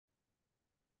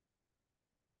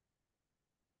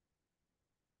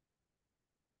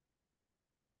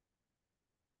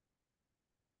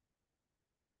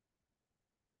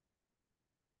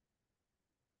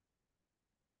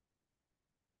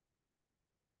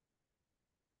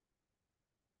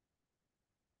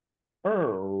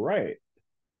right.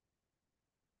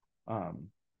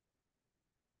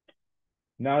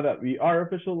 Now that we are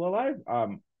officially live,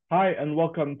 hi and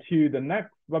welcome to the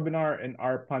next webinar in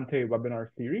our Plantae webinar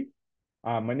series.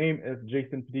 My name is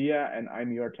Jason Padilla and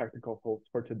I'm your technical host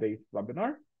for today's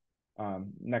webinar.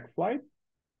 Next slide.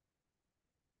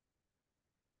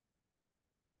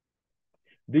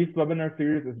 This webinar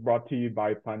series is brought to you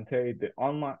by Plantae, the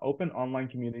open online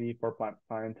community for plant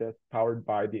scientists powered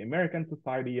by the American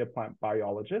Society of Plant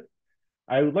Biologists.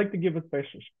 I would like to give a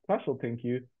special thank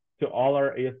you to all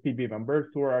our ASPB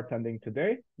members who are attending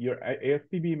today. Your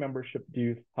ASPB membership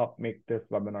dues help make this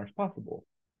webinar possible.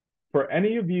 For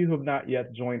any of you who have not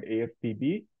yet joined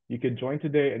ASPB, you can join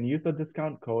today and use the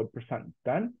discount code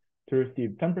 %10 to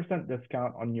receive 10%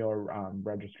 discount on your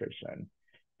registration.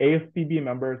 ASPB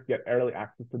members get early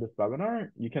access to this webinar.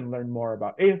 You can learn more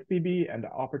about ASPB and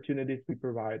the opportunities we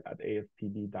provide at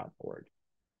aspb.org.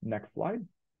 Next slide.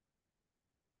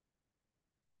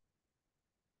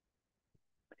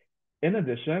 In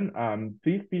addition,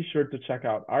 please be sure to check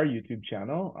out our YouTube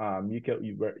channel. You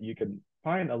can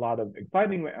find a lot of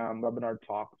exciting webinar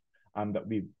talks that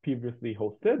we previously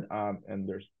hosted, and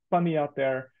there's plenty out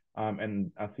there.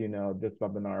 And as you know, this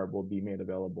webinar will be made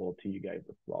available to you guys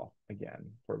as well,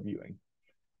 again, for viewing.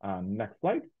 Next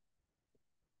slide.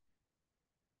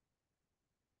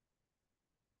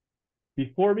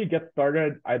 Before we get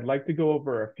started, I'd like to go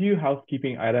over a few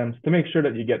housekeeping items to make sure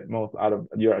that you get most out of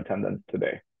your attendance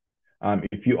today.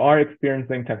 If you are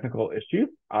experiencing technical issues,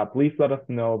 please let us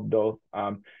know those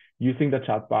using the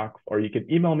chat box, or you can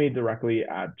email me directly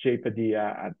at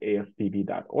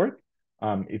jpadilla@aspb.org.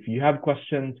 If you have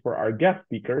questions for our guest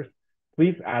speakers,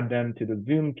 please add them to the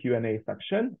Zoom Q&A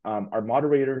section. Our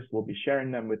moderators will be sharing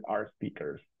them with our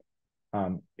speakers.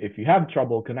 If you have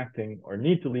trouble connecting or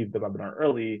need to leave the webinar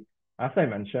early, as I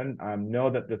mentioned,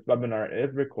 know that this webinar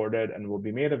is recorded and will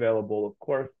be made available, of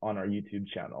course, on our YouTube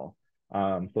channel.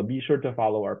 So be sure to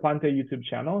follow our Plantae YouTube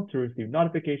channel to receive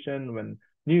notification when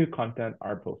new content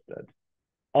are posted.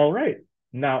 All right,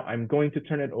 now I'm going to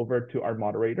turn it over to our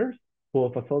moderators who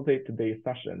will facilitate today's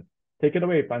session. Take it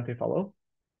away, Plantae Fellow.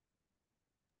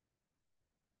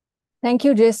 Thank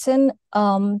you, Jason.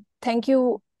 Thank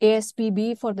you,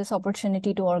 ASPB, for this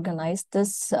opportunity to organize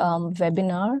this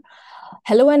webinar.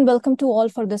 Hello and welcome to all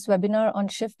for this webinar on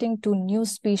shifting to new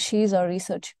species or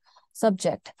research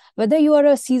subject. Whether you are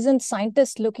a seasoned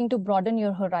scientist looking to broaden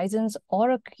your horizons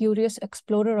or a curious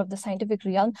explorer of the scientific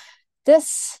realm,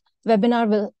 this webinar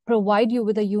will provide you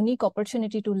with a unique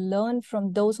opportunity to learn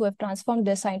from those who have transformed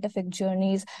their scientific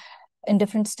journeys in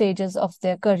different stages of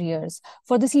their careers.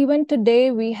 For this event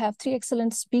today, we have three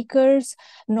excellent speakers,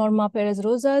 Norma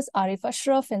Perez-Rosas, Arif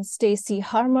Ashraf, and Stacy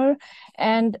Harmer,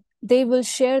 and they will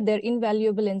share their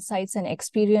invaluable insights and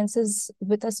experiences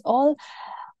with us all.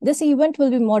 This event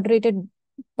will be moderated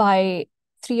by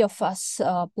three of us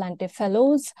Plantae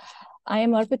Fellows. I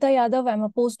am Arpita Yadav. I'm a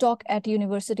postdoc at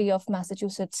University of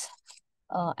Massachusetts,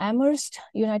 Amherst,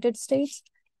 United States.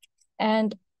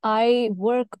 And I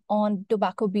work on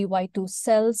tobacco BY2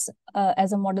 cells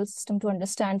as a model system to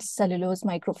understand cellulose,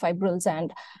 microfibrils,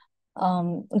 and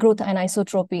growth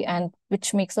anisotropy, and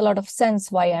which makes a lot of sense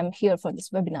why I'm here for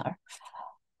this webinar.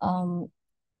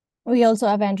 We also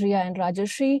have Andrea and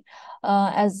Rajarshi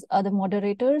as other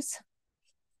moderators.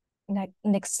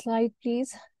 Next slide,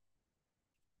 please.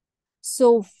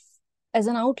 So as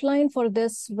an outline for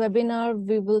this webinar,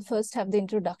 we will first have the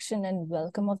introduction and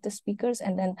welcome of the speakers,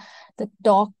 and then the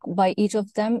talk by each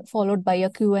of them, followed by a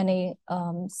Q&A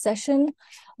session.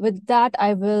 With that,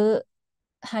 I will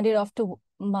hand it off to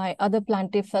my other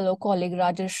Plantae Fellow colleague,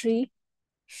 Rajarshi.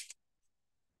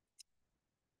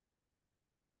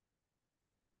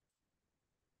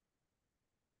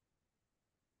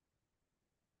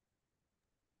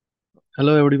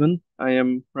 Hello everyone, I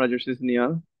am Rajesh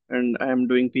Niyal and I am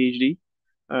doing PhD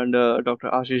and Dr.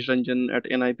 Ashish Ranjan at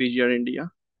NIPGR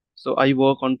India. So I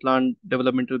work on plant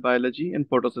developmental biology and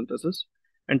photosynthesis.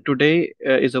 And today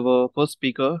is our first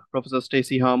speaker, Professor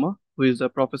Stacy Harmer, who is a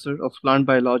professor of plant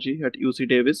biology at UC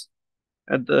Davis.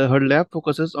 Her lab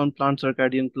focuses on plant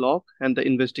circadian clock and they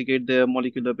investigate their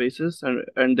molecular basis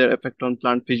and their effect on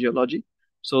plant physiology.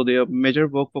 So their major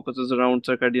work focuses around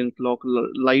circadian clock,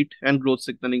 light, and growth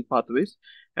signaling pathways.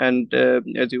 And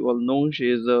as you all know, she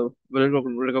is a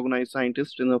well-recognized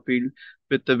scientist in the field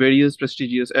with the various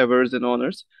prestigious awards and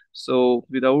honors. So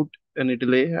without any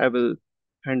delay, I will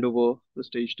hand over the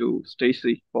stage to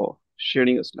Stacy for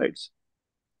sharing her slides.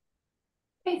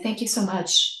 Okay, thank you so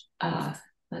much.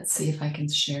 Let's see if I can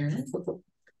share it.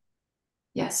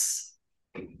 Yes.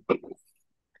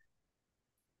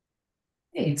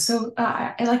 Hey, so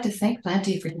I'd like to thank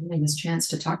Plantae for giving me this chance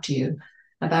to talk to you.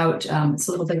 about, it's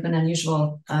a little bit of an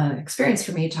unusual experience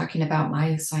for me talking about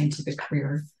my scientific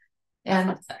career.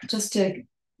 And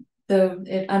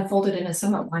it unfolded in a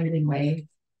somewhat winding way.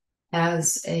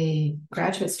 As a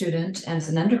graduate student and as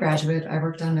an undergraduate, I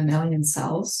worked on mammalian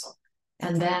cells.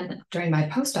 And then during my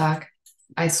postdoc,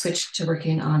 I switched to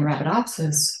working on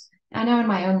Arabidopsis. And now in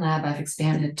my own lab, I've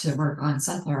expanded to work on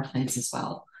sunflower plants as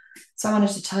well. So I wanted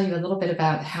to tell you a little bit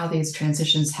about how these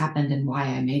transitions happened and why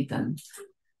I made them.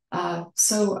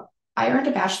 So I earned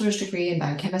a bachelor's degree in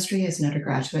biochemistry as an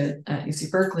undergraduate at UC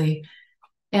Berkeley.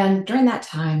 And during that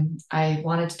time, I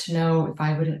wanted to know if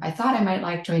I thought I might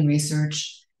like doing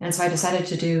research. And so I decided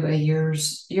to do a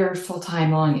year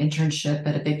full-time long internship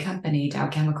at a big company, Dow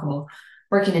Chemical,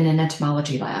 working in an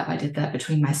entomology lab. I did that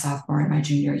between my sophomore and my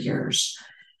junior years.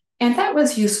 And that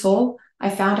was useful. I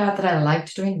found out that I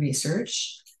liked doing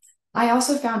research. I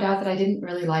also found out that I didn't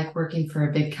really like working for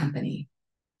a big company.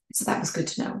 So that was good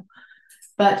to know.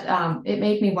 But it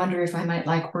made me wonder if I might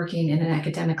like working in an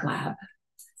academic lab.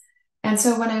 And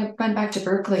so when I went back to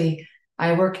Berkeley,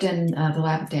 I worked in the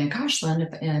lab of Dan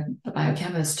Koshland, a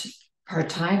biochemist,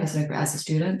 part-time as a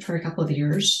student for a couple of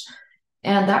years.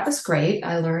 And that was great.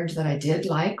 I learned that I did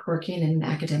like working in an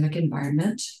academic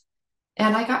environment.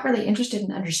 And I got really interested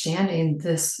in understanding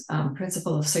this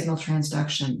principle of signal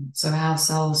transduction. So how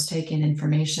cells take in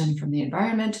information from the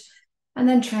environment and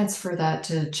then transfer that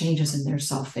to changes in their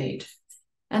cell fate.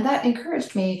 And that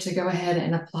encouraged me to go ahead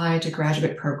and apply to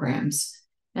graduate programs.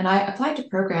 And I applied to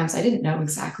programs, I didn't know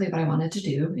exactly what I wanted to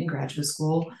do in graduate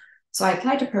school. So I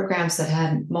applied to programs that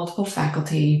had multiple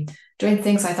faculty doing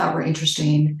things I thought were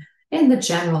interesting in the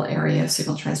general area of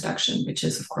signal transduction, which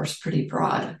is, of course, pretty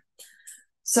broad.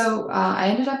 So I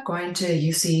ended up going to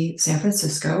UC San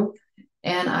Francisco,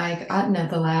 and I got in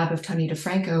the lab of Tony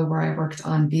DeFranco, where I worked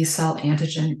on B-cell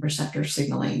antigen receptor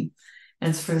signaling.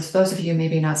 And for those of you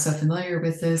maybe not so familiar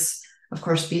with this, of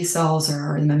course, B cells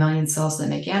are the mammalian cells that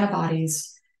make antibodies.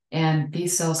 And B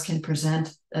cells can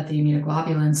present the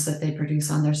immunoglobulins that they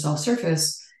produce on their cell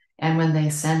surface. And when they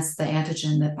sense the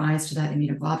antigen that binds to that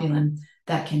immunoglobulin,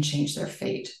 that can change their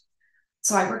fate.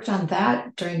 So I worked on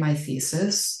that during my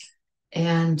thesis.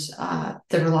 And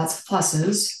there were lots of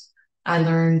pluses. I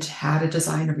learned how to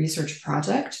design a research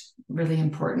project, really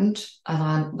important.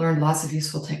 I learned lots of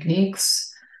useful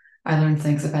techniques. I learned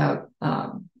things about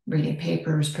reading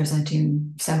papers,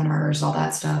 presenting seminars, all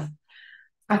that stuff.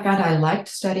 I found I liked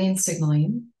studying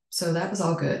signaling, so that was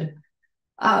all good.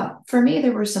 For me,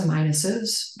 there were some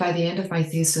minuses. By the end of my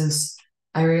thesis,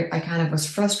 I kind of was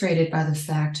frustrated by the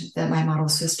fact that my model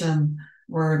system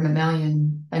were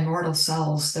mammalian immortal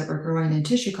cells that were growing in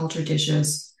tissue culture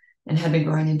dishes and had been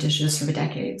growing in dishes for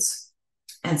decades.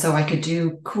 And so I could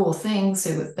do cool things.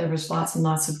 There was lots and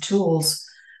lots of tools,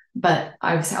 but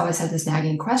I always had this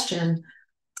nagging question: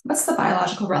 what's the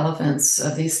biological relevance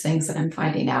of these things that I'm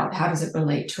finding out? How does it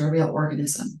relate to a real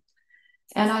organism?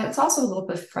 And I was also a little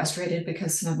bit frustrated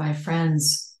because some of my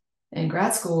friends in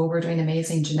grad school were doing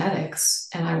amazing genetics,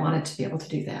 and I wanted to be able to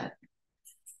do that.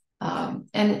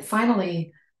 And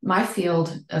finally, my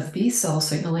field of B cell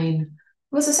signaling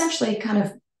was essentially kind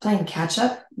of playing catch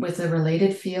up with the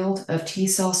related field of T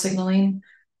cell signaling.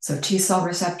 So T cell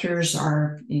receptors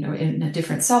are, in a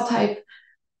different cell type,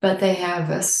 but they have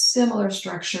a similar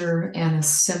structure and a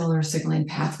similar signaling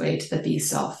pathway to the B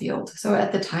cell field. So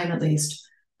at the time, at least,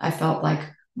 I felt like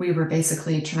we were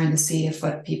basically trying to see if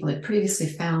what people had previously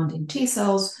found in T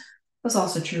cells was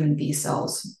also true in B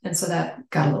cells. And so that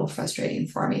got a little frustrating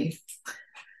for me.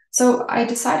 So I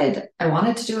decided I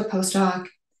wanted to do a postdoc,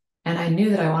 and I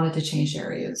knew that I wanted to change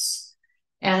areas.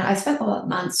 And I spent a lot of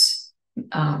months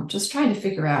just trying to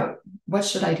figure out what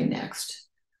should I do next.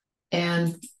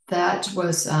 And that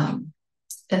was, in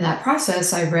that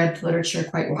process, I read literature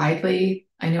quite widely.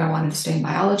 I knew I wanted to stay in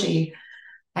biology.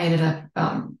 I ended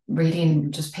up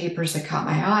reading just papers that caught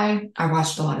my eye. I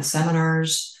watched a lot of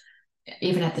seminars.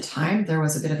 Even at the time, there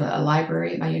was a bit of a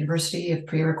library at my university of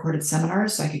pre-recorded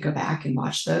seminars, so I could go back and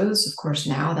watch those. Of course,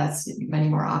 now that's many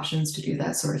more options to do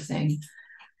that sort of thing.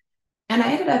 And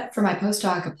I ended up, for my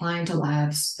postdoc, applying to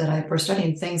labs that were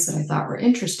studying things that I thought were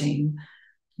interesting: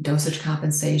 dosage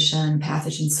compensation,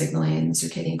 pathogen signaling,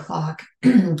 circadian clock,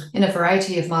 in a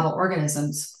variety of model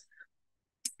organisms: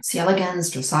 C. elegans,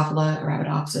 Drosophila,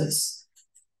 Arabidopsis.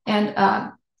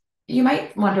 And you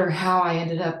might wonder how I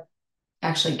ended up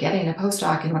actually getting a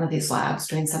postdoc in one of these labs,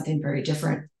 doing something very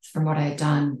different from what I had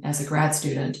done as a grad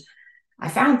student. I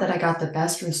found that I got the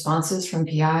best responses from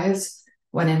PIs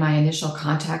when, in my initial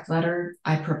contact letter,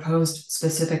 I proposed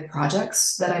specific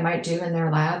projects that I might do in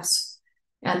their labs.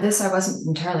 And this I wasn't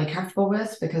entirely comfortable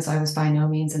with, because I was by no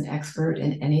means an expert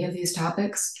in any of these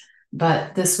topics.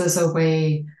 but this was a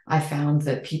way I found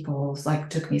that people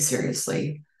took me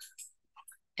seriously.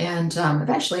 And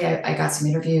eventually I got some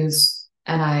interviews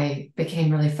and I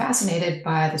became really fascinated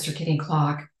by the circadian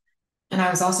clock. And I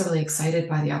was also really excited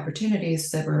by the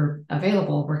opportunities that were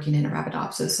available working in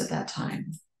Arabidopsis at that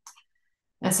time.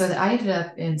 And so I ended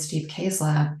up in Steve Kay's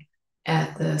lab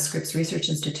at the Scripps Research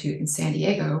Institute in San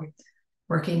Diego,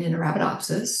 working in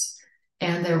Arabidopsis.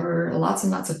 And there were lots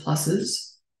and lots of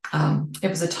pluses. It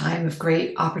was a time of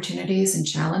great opportunities and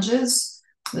challenges.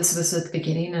 This was at the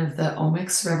beginning of the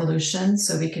omics revolution.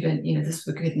 So we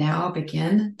could now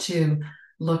begin to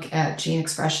look at gene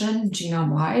expression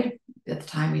genome-wide. At the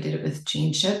time, we did it with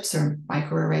gene chips or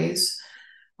microarrays.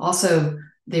 Also,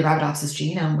 the Arabidopsis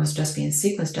genome was just being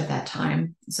sequenced at that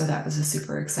time. So that was a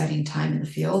super exciting time in the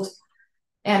field.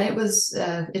 And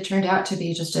it turned out to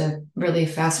be just a really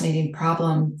fascinating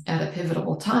problem at a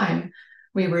pivotal time.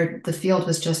 The field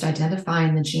was just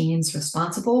identifying the genes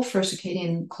responsible for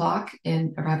circadian clock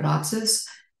in Arabidopsis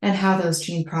and how those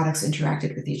gene products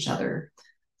interacted with each other.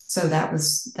 So that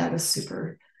was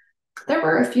super. There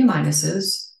were a few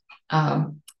minuses.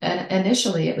 And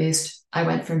initially, at least, I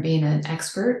went from being an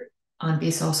expert on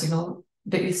B cell signal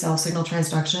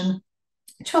transduction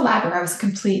to a lab where I was a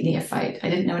complete neophyte. I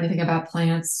didn't know anything about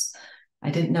plants. I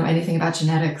didn't know anything about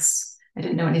genetics. I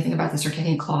didn't know anything about the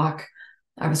circadian clock.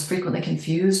 I was frequently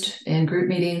confused in group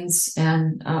meetings,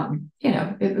 and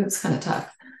it was kind of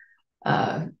tough.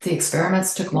 The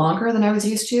experiments took longer than I was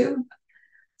used to,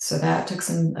 so that took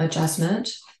some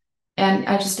adjustment. And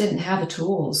I just didn't have the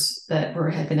tools that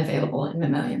had been available in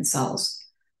mammalian cells.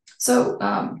 So,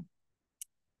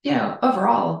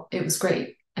 overall, it was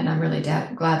great. And I'm really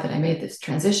glad that I made this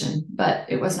transition, but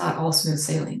it was not all smooth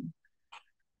sailing.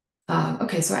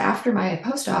 So after my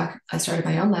postdoc, I started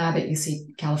my own lab at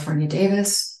UC California,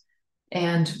 Davis,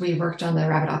 and we worked on the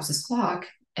Arabidopsis clock.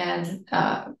 And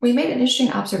we made an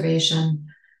interesting observation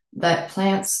that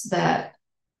plants that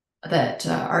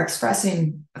are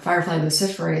expressing firefly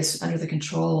luciferase under the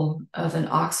control of an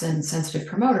auxin-sensitive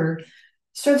promoter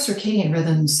show circadian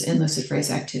rhythms in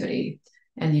luciferase activity.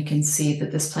 And you can see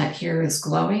that this plant here is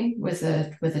glowing with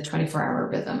a 24-hour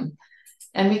rhythm.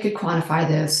 And we could quantify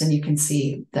this, and you can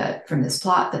see that from this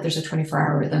plot that there's a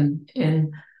 24-hour rhythm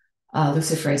in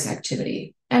luciferase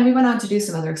activity. And we went on to do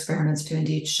some other experiments to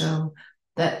indeed show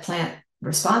that plant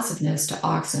responsiveness to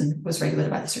auxin was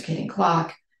regulated by the circadian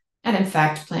clock. And in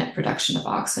fact, plant production of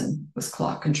auxin was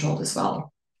clock controlled as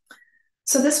well.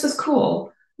 So this was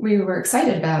cool. We were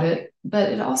excited about it,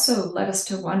 but it also led us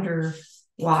to wonder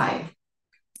why.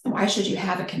 Why should you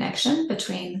have a connection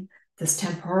between this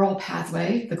temporal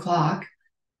pathway, the clock,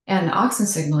 and auxin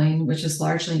signaling, which is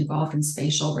largely involved in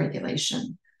spatial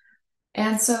regulation?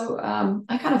 And so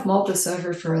I kind of mulled this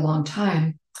over for a long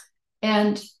time.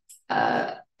 And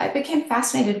I became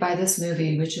fascinated by this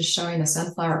movie, which is showing a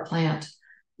sunflower plant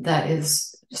that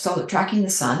is tracking the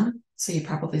sun. So you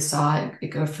probably saw it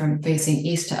go from facing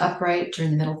east to upright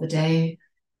during the middle of the day.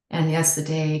 And as the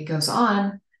day goes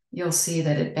on, you'll see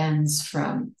that it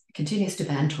continues to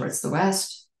bend towards the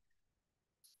west.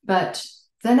 But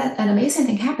then an amazing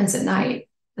thing happens at night.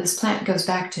 This plant goes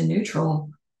back to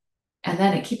neutral, and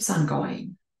then it keeps on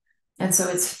going. And so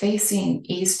it's facing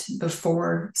east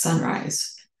before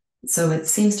sunrise. So it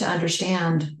seems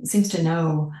to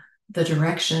know the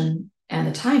direction and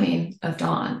the timing of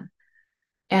dawn.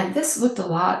 And this looked a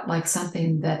lot like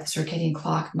something that the circadian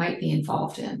clock might be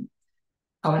involved in.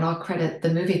 Oh, and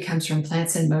the movie comes from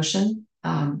Plants in Motion.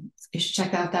 You should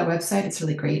check out that website. It's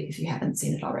really great if you haven't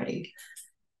seen it already.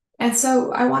 And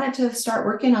so I wanted to start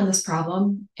working on this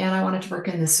problem, and I wanted to work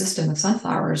in this system of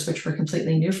sunflowers, which were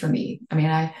completely new for me. I mean,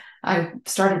 I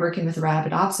started working with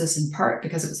Arabidopsis in part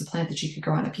because it was a plant that you could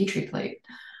grow on a Petri plate.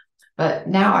 But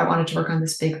now I wanted to work on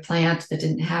this big plant that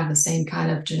didn't have the same kind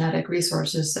of genetic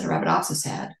resources that Arabidopsis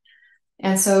had.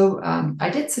 And so I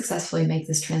did successfully make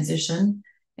this transition.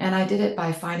 And I did it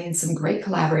by finding some great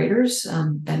collaborators.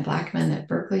 Ben Blackman at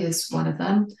Berkeley is one of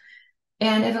them.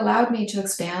 And it allowed me to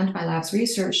expand my lab's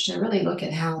research to really look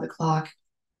at how the clock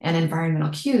and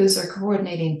environmental cues are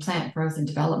coordinating plant growth and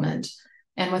development,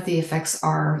 and what the effects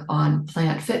are on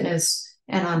plant fitness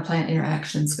and on plant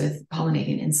interactions with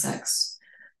pollinating insects.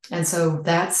 And so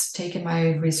that's taken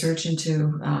my research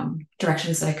into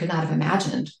directions that I could not have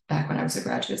imagined back when I was a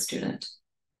graduate student.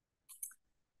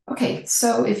 Okay,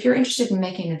 so if you're interested in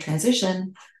making a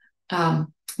transition,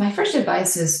 my first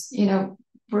advice is,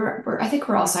 I think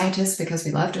we're all scientists because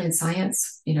we love doing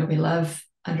science. We love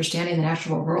understanding the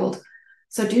natural world.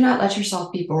 So do not let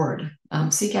yourself be bored.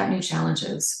 Seek out new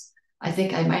challenges. I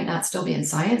think I might not still be in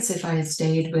science if I had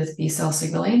stayed with B cell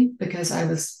signaling because I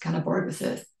was kind of bored with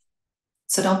it.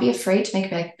 So don't be afraid to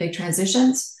make big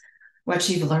transitions. What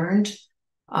you've learned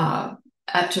up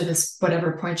to this,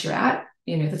 whatever point you're at,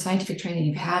 the scientific training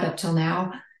you've had up till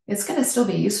now, it's going to still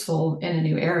be useful in a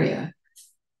new area.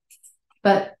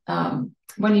 But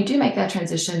when you do make that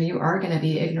transition, you are going to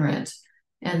be ignorant.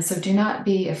 And so do not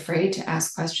be afraid to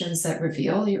ask questions that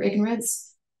reveal your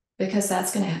ignorance, because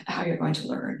that's how you're going to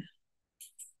learn.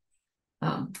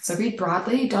 So read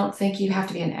broadly. Don't think you have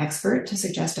to be an expert to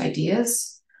suggest ideas.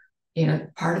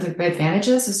 Part of the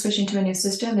advantages of switching to a new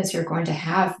system is you're going to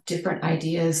have different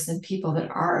ideas than people that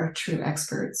are true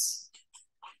experts.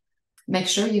 Make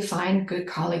sure you find good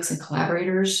colleagues and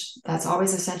collaborators. That's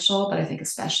always essential, but I think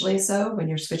especially so when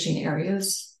you're switching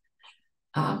areas.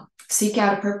 Seek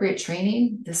out appropriate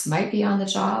training. This might be on the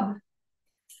job.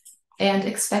 And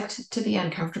expect to be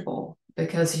uncomfortable,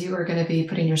 because you are going to be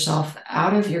putting yourself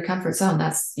out of your comfort zone.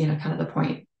 That's, kind of the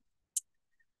point.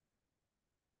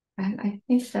 I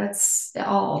think that's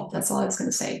all. That's all I was going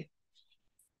to say.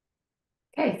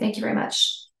 Okay, thank you very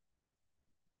much.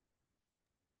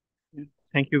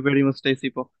 Thank you very much,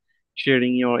 Stacy, for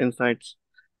sharing your insights.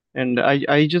 And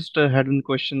I just had one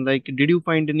question, like, did you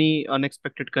find any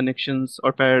unexpected connections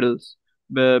or parallels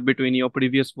between your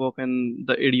previous work and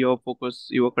the area of focus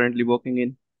you are currently working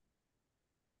in?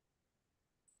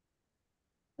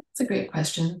 That's a great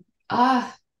question.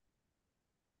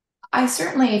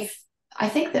 I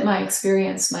think that my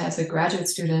experience as a graduate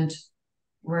student,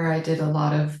 where I did a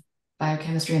lot of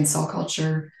biochemistry and cell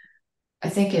culture, I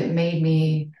think it made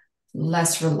me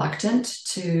less reluctant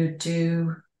to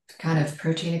do kind of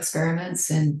protein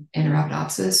experiments in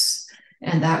Arabidopsis.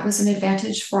 And that was an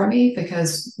advantage for me,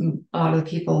 because a lot of the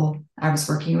people I was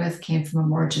working with came from a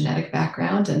more genetic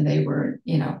background, and they were,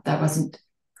 that wasn't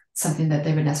something that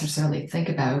they would necessarily think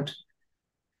about.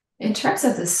 In terms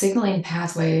of the signaling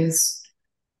pathways,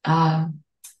 not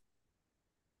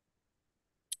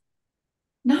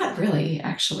really,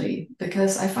 actually,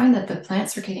 because I find that the plant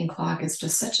circadian clock is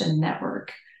just such a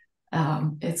network.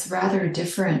 It's rather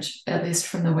different, at least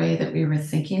from the way that we were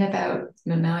thinking about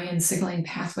mammalian signaling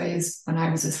pathways when I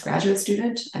was a graduate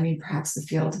student. I mean, perhaps the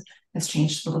field has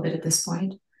changed a little bit at this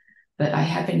point, but I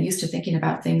had been used to thinking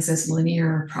about things as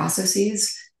linear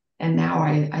processes, and now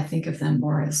I think of them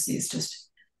more as these just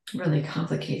really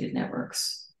complicated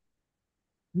networks.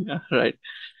 Yeah, right.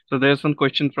 So there's one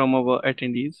question from our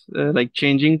attendees, like,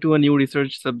 changing to a new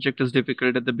research subject is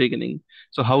difficult at the beginning.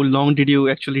 So how long did you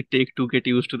actually take to get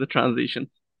used to the transition?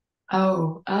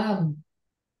 Oh,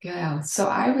 yeah. So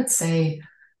I would say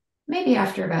maybe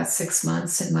after about 6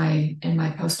 months in my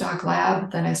postdoc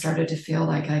lab, then I started to feel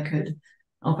like I could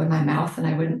open my mouth and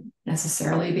I wouldn't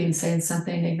necessarily be saying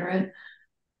something ignorant.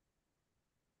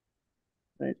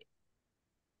 Right.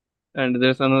 And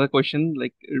there's another question,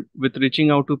 like, with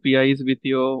reaching out to PIs with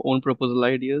your own proposal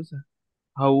ideas,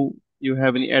 how you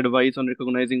have any advice on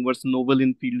recognizing what's novel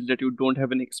in fields that you don't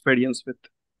have any experience with?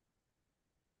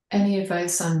 Any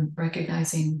advice on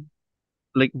recognizing?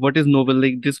 Like, what is novel?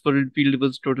 Like, this field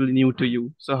was totally new to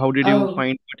you. So how did you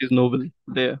find what is novel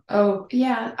there? Oh,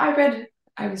 yeah.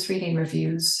 I was reading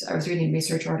reviews. I was reading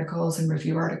research articles and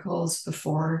review articles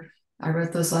before I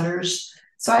wrote those letters.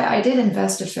 So I did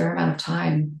invest a fair amount of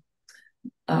time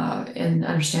in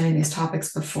understanding these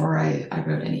topics before I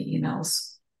wrote any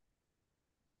emails.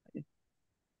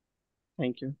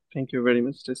 Thank you. Thank you very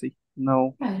much, Stacy.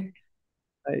 Now I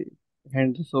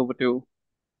hand this over to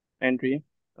Andrea.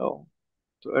 Oh,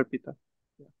 to Arpita.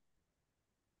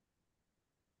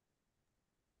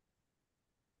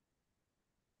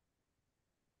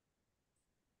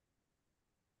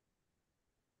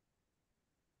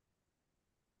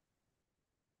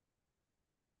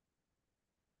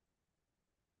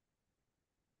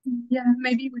 Yeah,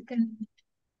 maybe we can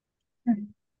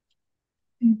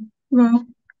go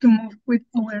to move with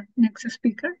our next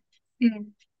speaker.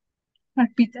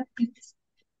 Arpita, please.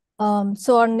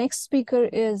 So our next speaker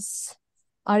is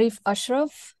Arif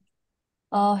Ashraf.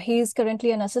 He is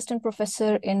currently an assistant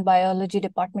professor in biology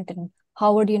department in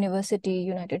Howard University,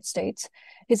 United States.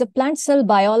 He's a plant cell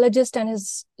biologist, and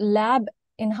his lab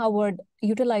in Howard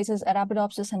utilizes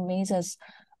Arabidopsis and maize as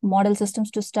model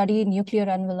systems to study nuclear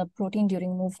envelope protein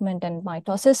during movement and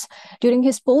mitosis. During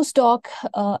his postdoc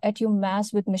at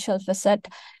UMass with Michel Facette,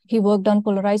 he worked on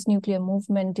polarized nuclear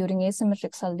movement during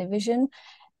asymmetric cell division.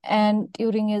 And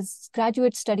during his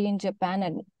graduate study in Japan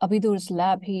at Abidur's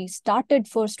lab, he started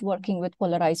first working with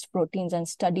polarized proteins and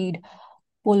studied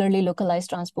polarly localized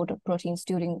transport of proteins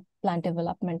during plant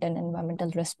development and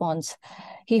environmental response.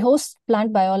 He hosts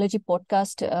plant biology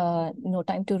podcast, No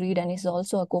Time to Read, and is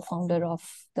also a co-founder of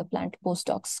the plant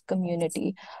postdocs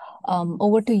community.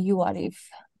 Over to you, Arif.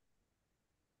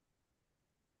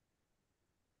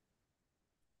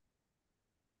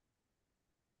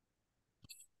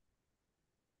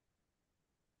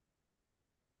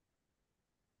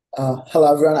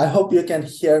 Hello, everyone. I hope you can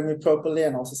hear me properly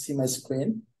and also see my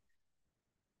screen.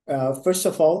 First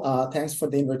of all, thanks for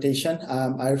the invitation.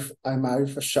 I'm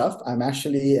Arif Ashraf. I'm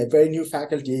actually a very new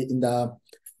faculty in the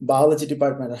biology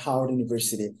department at Howard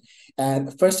University.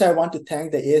 And first, I want to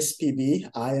thank the ASPB.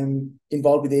 I am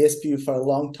involved with the ASPB for a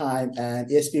long time, and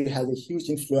ASPB has a huge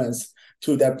influence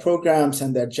through their programs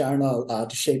and their journal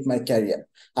to shape my career.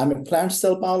 I'm a plant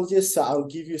cell biologist, so I'll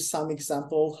give you some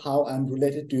example how I'm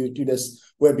related to this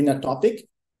webinar topic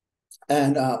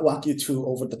and walk you through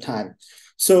over the time.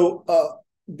 So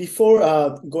before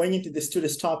going into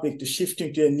this topic to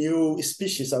shifting to a new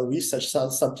species or research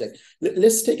subject,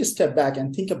 let's take a step back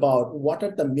and think about what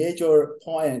are the major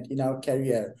points in our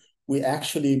career we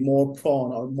actually more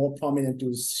prone or more prominent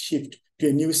to shift to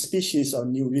a new species or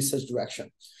new research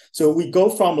direction. So we go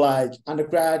from like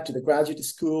undergrad to the graduate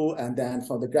school, and then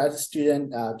from the graduate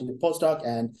student to the postdoc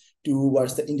and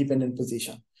towards the independent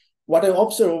position. What I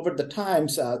observe over the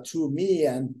times through me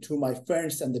and to my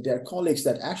friends and their colleagues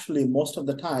that actually most of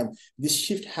the time this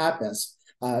shift happens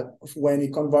when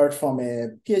you convert from a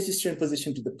PhD student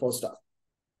position to the postdoc.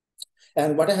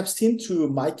 And what I have seen through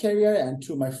my career and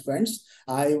through my friends,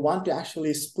 I want to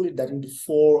actually split that into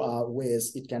four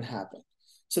ways it can happen.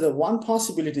 So the one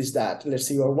possibility is that, let's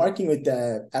say you're working with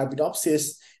the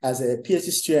Arabidopsis as a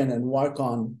PhD student and work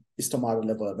on stomata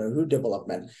development, root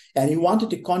development, and you wanted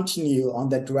to continue on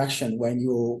that direction when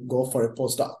you go for a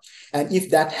postdoc. And if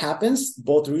that happens,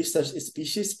 both research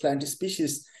species, plant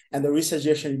species, and the research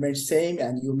direction remains same,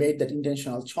 and you made that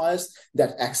intentional choice,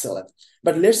 that's excellent.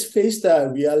 But let's face the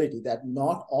reality that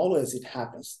not always it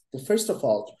happens. First of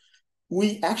all,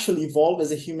 we actually evolve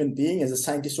as a human being, as a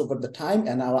scientist over the time,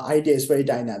 and our idea is very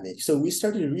dynamic. So we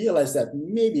started to realize that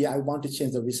maybe I want to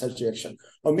change the research direction,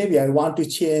 or maybe I want to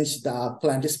change the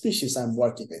plant species I'm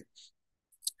working with.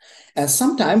 And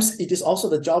sometimes it is also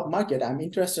the job market. I'm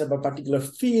interested in a particular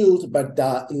field, but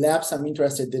the labs I'm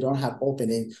interested, they don't have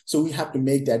opening. So we have to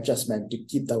make the adjustment to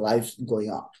keep the life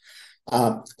going on.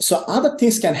 So other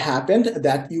things can happen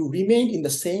that you remain in the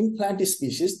same plant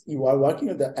species. You are working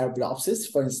with the Arabidopsis,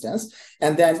 for instance,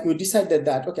 and then you decided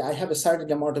that, okay, I have a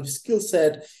certain amount of skill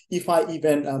set. If I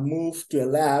even move to a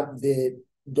lab, they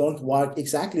don't work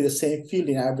exactly the same field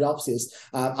in Arabidopsis,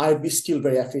 I'd be still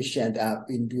very efficient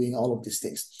in doing all of these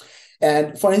things.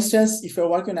 And for instance, if you're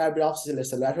working on Arabidopsis,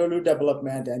 let's say lateral root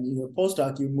development, and in your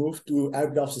postdoc, you move to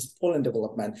Arabidopsis pollen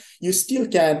development, you still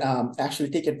can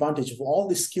actually take advantage of all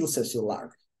the skill sets you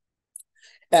learned.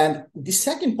 And the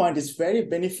second point is very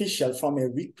beneficial from a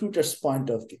recruiter's point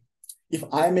of view. If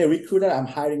I'm a recruiter, I'm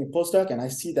hiring a postdoc, and I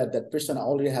see that that person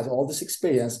already has all this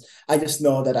experience, I just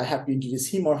know that I have to introduce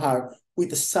him or her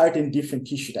with a certain different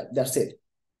tissue type. That's it.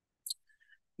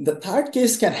 The third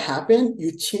case can happen,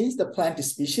 you change the plant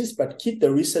species, but keep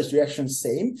the research direction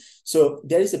same. So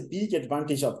there is a big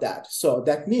advantage of that. So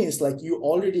that means like you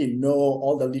already know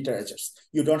all the literatures.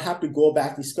 You don't have to go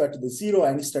back to square to the zero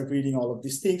and start reading all of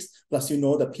these things. Plus you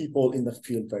know the people in the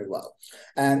field very well.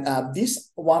 And this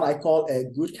one I call a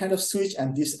good kind of switch,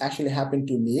 and this actually happened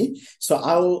to me.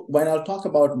 So when I'll talk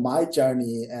about my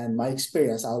journey and my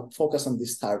experience, I'll focus on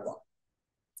this third one.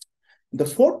 The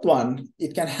fourth one,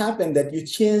 it can happen that you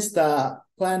change the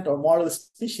plant or model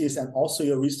species and also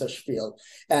your research field.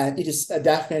 And it is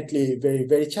definitely very,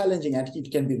 very challenging, and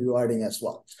it can be rewarding as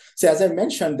well. So as I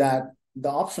mentioned that the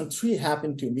option 3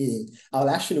 happened to me, I'll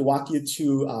actually walk you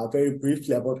through very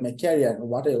briefly about my career and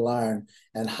what I learned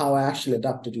and how I actually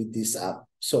adapted with this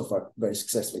so far very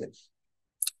successfully.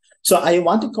 So I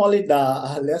want to call it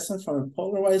a lesson from a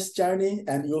polarized journey,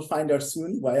 and you'll find out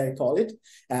soon why I call it.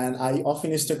 And I often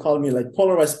used to call me like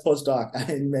polarized postdoc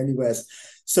in many ways.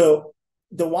 So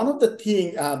one of the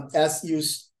thing, as you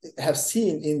have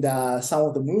seen in some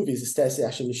of the movies, Stacy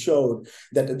actually showed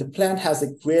that the plant has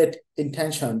a great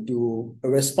intention to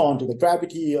respond to the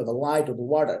gravity or the light or the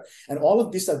water. And all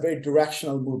of these are very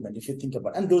directional movement, if you think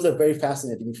about it. And those are very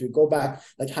fascinating. If you go back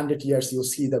like 100 years, you'll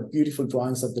see the beautiful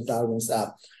drawings of the Darwin's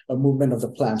movement of the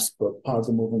plants, part of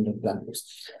the movement of the plant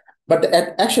groups. But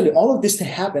actually, all of this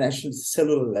happen actually at the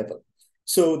cellular level.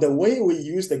 So the way we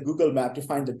use the Google map to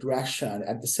find the direction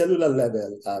at the cellular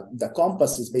level, the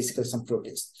compass is basically some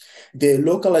proteins. They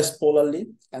localize polarly,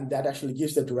 and that actually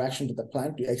gives the direction to the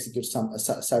plant to execute some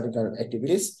certain kind of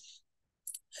activities.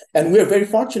 And we're very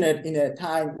fortunate in a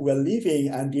time we're living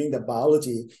and doing the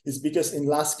biology is because in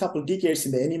the last couple of decades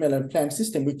in the animal and plant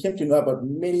system, we came to know about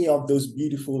many of those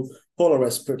beautiful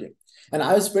polarized proteins. And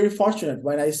I was very fortunate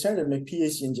when I started my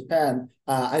PhD in Japan,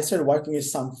 I started working with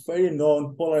some very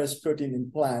known polarized protein in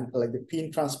plant, like the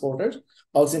PIN transporters,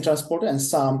 auxin transporter, and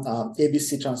some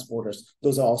ABC transporters.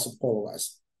 Those are also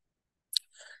polarized.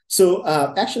 So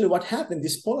actually what happened,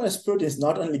 these polarized proteins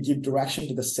not only give direction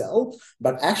to the cell,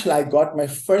 but actually I got my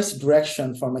first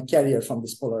direction for my career from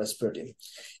this polarized protein.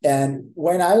 And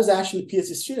when I was actually a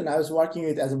PhD student, I was working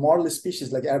with as a model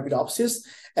species like Arabidopsis.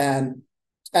 And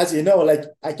as you know, like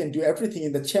I can do everything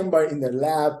in the chamber, in the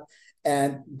lab,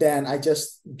 and then I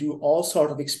just do all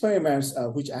sort of experiments,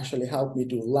 which actually help me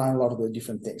to learn a lot of the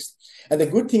different things. And the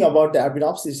good thing about the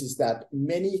Arabidopsis is that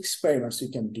many experiments you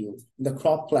can do. In the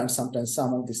crop plant, sometimes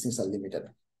some of these things are limited.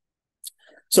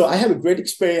 So I have a great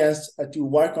experience to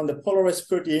work on the polarized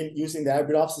protein using the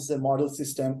Arabidopsis as a model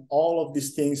system. All of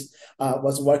these things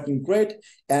was working great.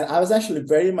 And I was actually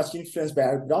very much influenced by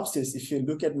Arabidopsis. If you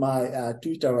look at my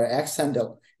Twitter or X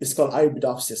handle, it's called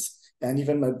Arabidopsis. And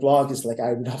even my blog is like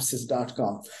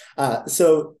arabidopsis.com.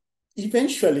 So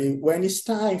eventually, when it's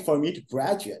time for me to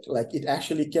graduate, like it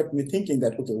actually kept me thinking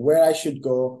that, okay, where I should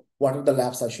go, what are the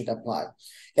labs I should apply?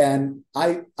 And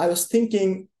I was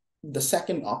thinking the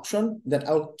second option, that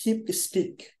I'll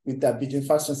stick with that between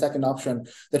first and second option,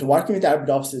 that working with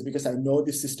Arabidopsis, because I know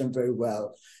this system very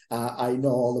well. I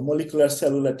know all the molecular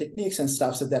cellular techniques and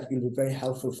stuff, so that will be very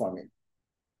helpful for me.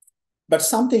 But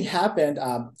something happened.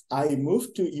 I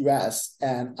moved to US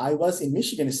and I was in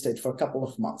Michigan State for a couple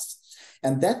of months.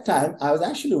 And that time I was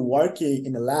actually working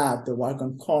in a lab to work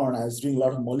on corn. I was doing a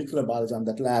lot of molecular biology on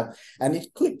that lab. And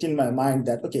it clicked in my mind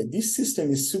that, okay, this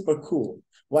system is super cool.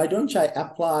 Why don't I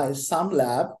apply some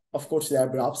lab, of course, the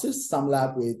Arabidopsis, some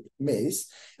lab with maize.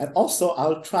 And also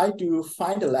I'll try to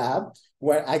find a lab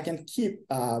where I can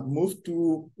move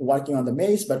to working on the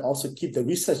maize, but also keep the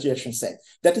research direction same.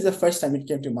 That is the first time it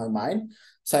came to my mind.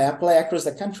 So I apply across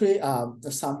the country,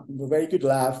 some very good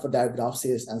lab for the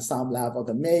Arabidopsis and some lab of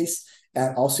the maize,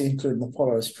 and also including the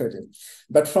polarized protein.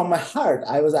 But from my heart,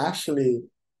 I was actually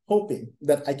hoping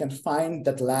that I can find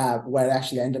that lab where I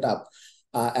actually ended up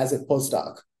as a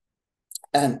postdoc.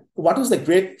 And what was the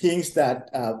great things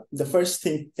that the first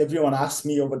thing everyone asked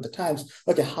me over the times,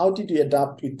 okay, how did you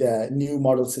adapt with the new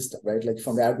model system, right? Like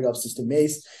from the Arabidopsis to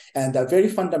maize. And very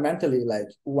fundamentally, like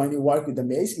when you work with the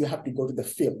maize, you have to go to the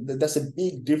field. That's a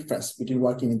big difference between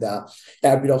working in the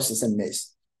Arabidopsis and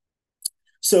maize.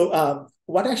 So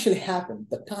what actually happened,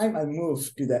 the time I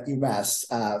moved to the US,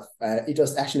 it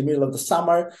was actually middle of the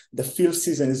summer, the field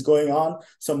season is going on.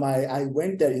 So I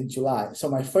went there in July. So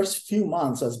my first few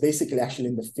months was basically actually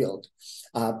in the field.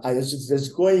 I was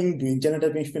just going, doing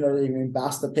genotyping, phenotyping,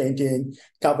 basta painting,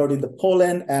 covered in the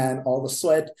pollen and all the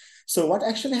sweat. So what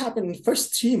actually happened in the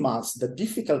first 3 months, the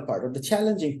difficult part or the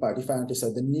challenging part, if I want to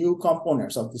say, the new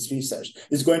components of this research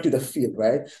is going to the field,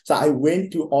 right? So I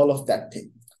went to all of that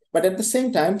thing. But at the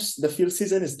same time, the field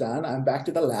season is done. I'm back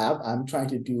to the lab. I'm trying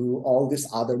to do all this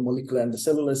other molecular and the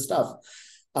cellular stuff.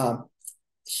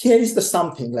 Here is the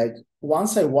something, like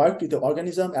once I worked with the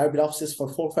organism, Arabidopsis,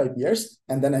 for 4 or 5 years,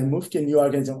 and then I moved to a new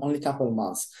organism only a couple of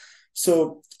months.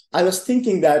 So I was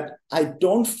thinking that I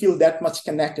don't feel that much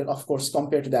connected, of course,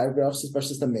 compared to the Arabidopsis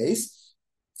versus the maize.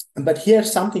 But here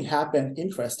something happened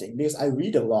interesting because I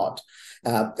read a lot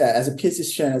as a PhD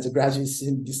student, as a graduate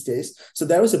student these days. So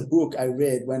there was a book I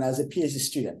read when I was a PhD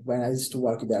student, when I used to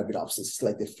work with the Arabidopsis. It's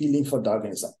like the feeling for the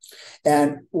organism.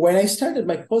 And when I started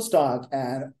my postdoc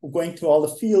and going through all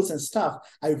the fields and stuff,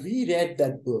 I reread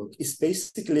that book. It's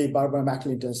basically Barbara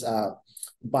McClinton's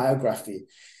biography.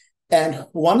 And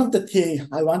one of the things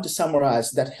I want to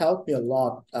summarize that helped me a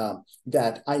lot,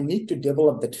 that I need to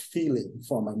develop that feeling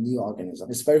for my new organism.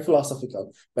 It's very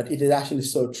philosophical, but it is actually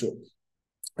so true.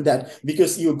 That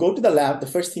because you go to the lab, the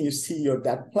first thing you see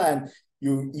that plant,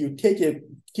 you take a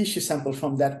tissue sample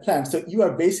from that plant. So you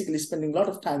are basically spending a lot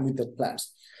of time with that plant.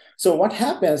 So what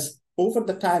happens over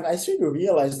the time, I started to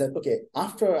realize that, okay,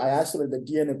 after I isolate the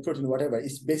DNA, protein, whatever,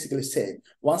 it's basically the same.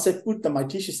 Once I put my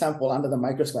tissue sample under the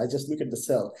microscope, I just look at the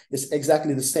cell, it's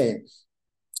exactly the same.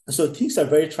 So things are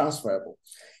very transferable.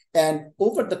 And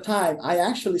over the time, I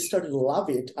actually started to love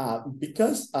it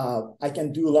because I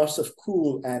can do lots of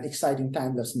cool and exciting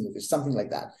time-lapse movies, something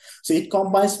like that. So it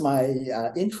combines my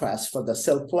interest for the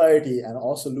cell polarity and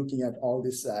also looking at all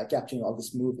this, capturing all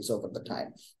these movies over the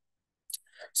time.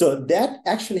 So that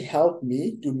actually helped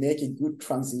me to make a good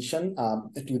transition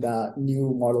to the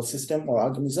new model system or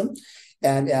organism.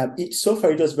 And so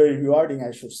far, it was very rewarding,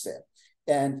 I should say.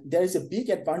 And there is a big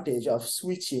advantage of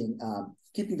switching,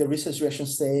 keeping the research direction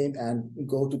same and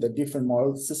go to the different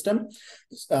model system.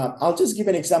 I'll just give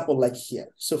an example like here.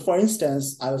 So for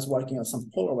instance, I was working on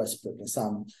some polarized protein,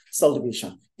 some cell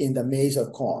division in the maize or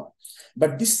corn.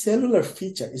 But this cellular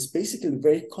feature is basically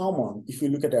very common if you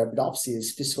look at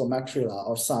Arabidopsis, Physicomatrilla,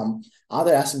 or some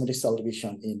other asymmetric cell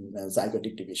division in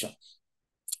zygotic division.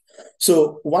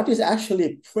 So what is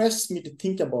actually pressed me to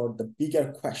think about the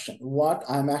bigger question, what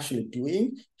I'm actually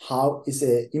doing, how is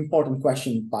an important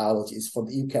question in biology is for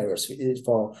the eukaryotes,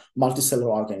 for multicellular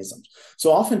organisms.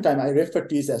 So oftentimes I refer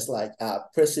to this as like a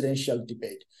presidential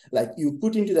debate. Like you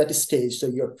put into that stage, so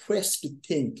you're pressed to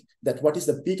think that what is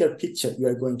the bigger picture you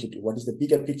are going to do? What is the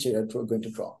bigger picture you're going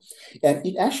to draw? And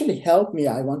it actually helped me,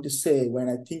 I want to say, when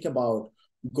I think about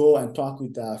go and talk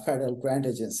with federal grant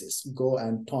agencies, go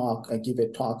and talk, give a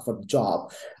talk for the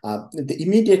job.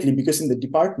 Immediately, because in the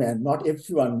department, not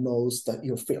everyone knows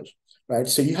your field, right?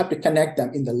 So you have to connect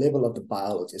them in the level of the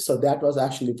biology. So that was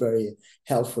actually very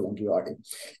helpful and rewarding.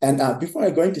 And before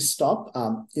I'm going to stop,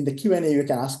 in the Q&A, you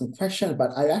can ask me questions, but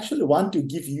I actually want to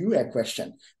give you a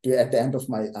question at the end of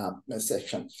my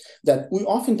section. That we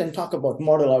often talk about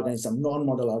model organism,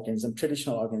 non-model organism,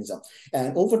 traditional organism.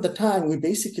 And over the time, we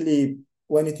basically,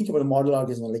 when you think about a model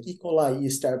organism like E. coli,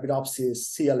 yeast, Arabidopsis,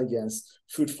 C. elegans,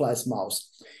 fruit flies, mouse,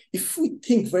 if we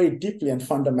think very deeply and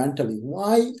fundamentally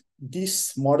why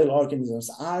these model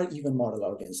organisms are even model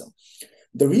organisms,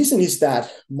 the reason is that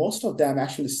most of them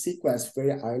actually sequence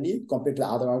very early compared to the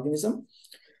other organisms.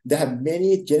 They have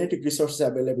many genetic resources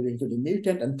available, including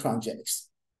mutant and transgenics.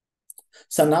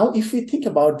 So now if we think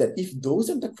about that, if those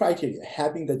are the criteria,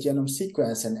 having the genome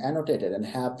sequence and annotated and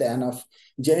have the enough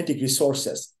genetic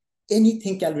resources,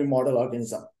 anything can be model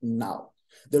organism now.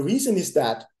 The reason is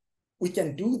that we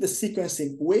can do the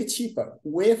sequencing way cheaper,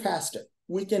 way faster.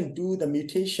 We can do the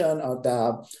mutation or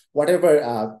the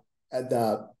whatever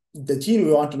the gene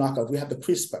we want to knock out. We have the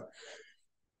CRISPR.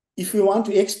 If you want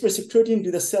to express a protein,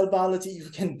 do the cell biology, you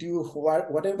can do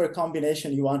whatever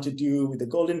combination you want to do with the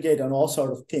Golden Gate and all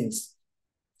sort of things.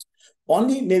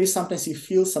 Only maybe sometimes you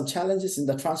feel some challenges in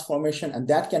the transformation, and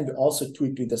that can be also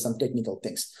tweaked with some technical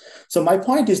things. So my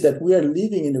point is that we are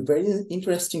living in a very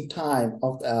interesting time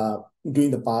of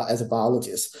doing as a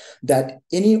biologist, that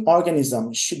any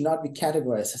organism should not be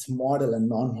categorized as model and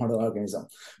non-model organism.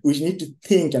 We need to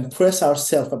think and press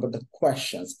ourselves about the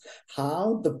questions,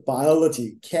 how the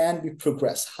biology can be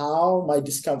progressed, how my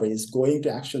discovery is going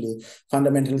to actually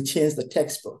fundamentally change the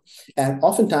textbook. And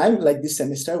oftentimes, like this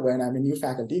semester, when I'm a new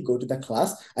faculty, go to the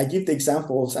class, I give the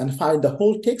examples and find the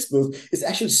whole textbook is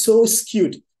actually so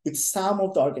skewed with some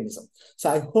of the organism.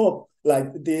 So I hope like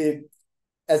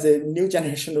as a new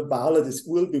generation of biologists,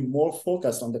 will be more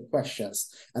focused on the questions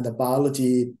and the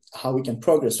biology, how we can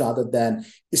progress rather than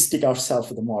stick ourselves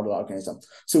with the model organism.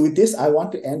 So with this, I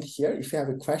want to end here. If you have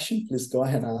a question, please go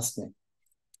ahead and ask me.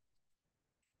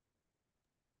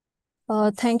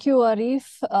 Thank you,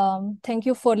 Arif. Thank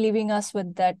you for leaving us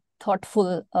with that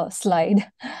thoughtful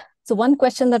slide. So one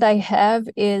question that I have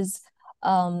is,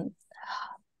 how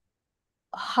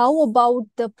about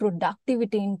the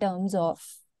productivity in terms of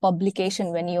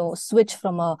publication when you switch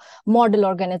from a model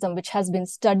organism which has been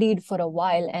studied for a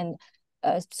while and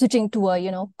switching to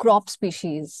a crop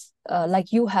species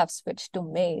like you have switched to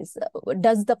maize?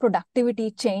 Does the productivity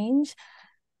change?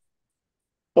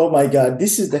 Oh my God,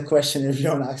 this is the question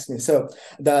everyone asks me. So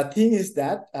the thing is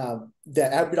that the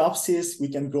Arabidopsis,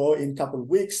 we can grow in a couple of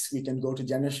weeks. We can go to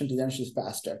generation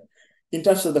faster. In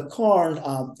terms of the corn,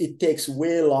 it takes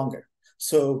way longer.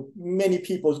 So many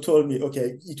people told me,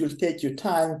 okay, it will take you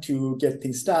time to get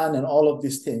things done and all of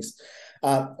these things.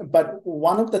 But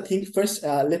one of the things, first,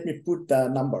 let me put the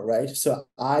number, right? So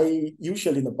I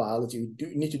usually in the biology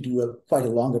need to do quite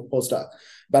a longer postdoc,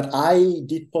 but I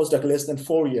did postdoc less than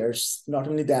 4 years. Not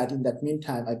only that, in that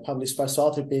meantime, I published first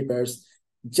author papers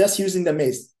just using the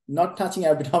maize, not touching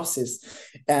Arabidopsis.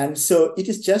 And so it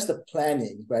is just the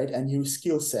planning, right? And your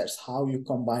skill sets, how you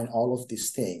combine all of these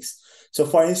things. So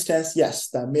for instance, yes,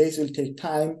 the maize will take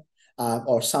time,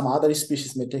 or some other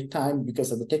species may take time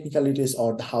because of the technicalities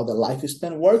or how the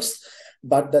lifespan works.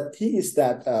 But the thing is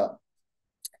that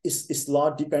it's a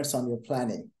lot depends on your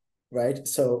planning, right?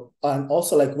 So, and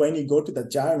also like when you go to the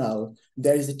journal,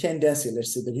 there is a tendency,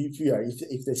 let's say the reviewer,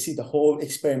 if they see the whole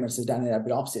experiments is done in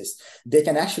Arabidopsis, they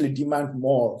can actually demand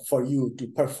more for you to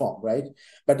perform, right?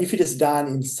 But if it is done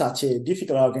in such a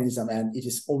difficult organism and it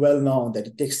is well known that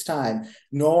it takes time,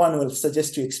 no one will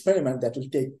suggest you experiment that will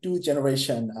take 2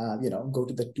 generations, go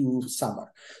to the 2 summer.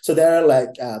 So there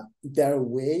are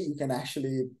ways you can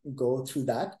actually go through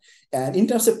that. And in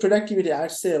terms of productivity, I'd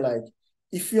say like,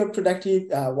 if you're productive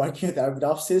working with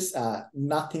Arabidopsis,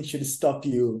 nothing should stop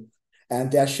you. And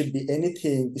there should be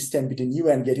anything stand between you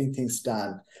and getting things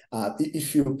done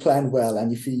if you plan well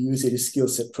and if you use your skill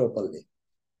set properly.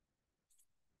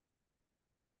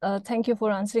 Thank you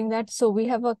for answering that. So we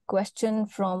have a question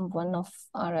from one of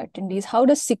our attendees. How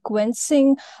does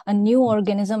sequencing a new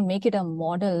organism make it a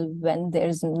model when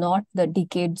there's not the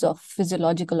decades of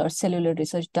physiological or cellular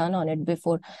research done on it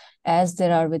before, as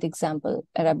there are with example,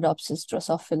 Arabidopsis,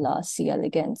 Drosophila, C.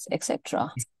 elegans,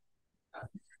 etc.?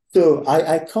 So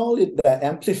I call it the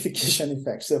amplification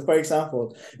effect. So for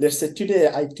example, let's say today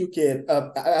I took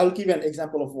I'll give an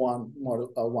example of one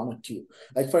model, one or two.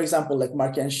 Like for example, like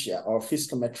Mercantia or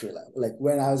Fiscometrilla. Like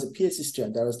when I was a PhD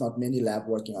student, there was not many lab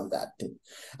working on that thing,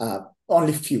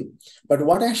 only few. But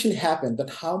what actually happened, that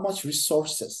how much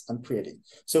resources I'm creating.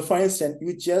 So for instance,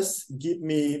 you just give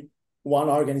me one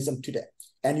organism today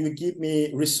and you give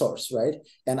me resource, right?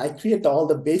 And I create all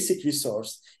the basic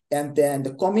resource, and then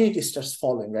the community starts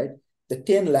following, right? The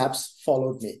 10 labs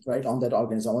followed me, right, on that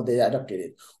organism, or they adopted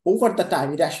it. Over the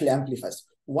time, it actually amplifies.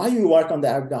 Why we work on the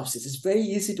Arabidopsis? It's very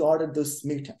easy to order those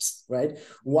mutants, right?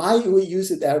 Why we use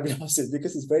the Arabidopsis?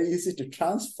 Because it's very easy to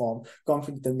transform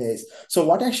compared to the maize. So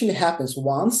what actually happens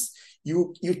once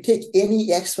you take any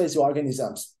XYZ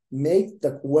organisms, make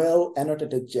the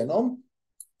well-annotated genome,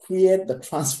 create the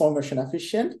transformation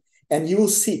efficient, and you will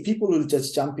see people will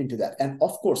just jump into that. And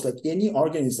of course, like any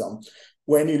organism,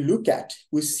 when you look at,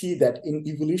 we see that in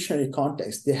evolutionary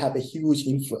context, they have a huge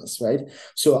influence, right?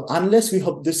 So unless we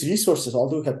have these resources,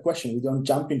 although we have questions, we don't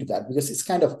jump into that because it's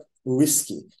kind of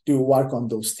risky to work on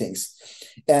those things.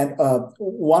 And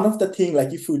one of the things,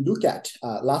 like if you look at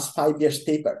last 5 years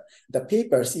paper, the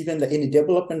papers, even any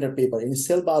developmental paper, any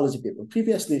cell biology paper,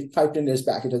 previously 5-10 years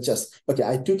back, it was just, okay,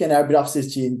 I took an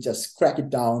Arabidopsis gene, just crack it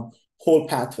down, whole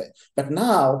pathway. But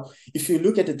now, if you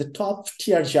look at it, the top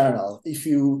tier journal, if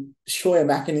you show a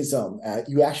mechanism,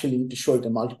 you actually need to show it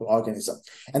in multiple organisms.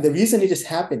 And the reason it is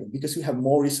happening, because we have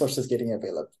more resources getting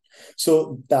available.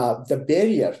 So the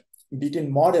barrier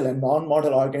between model and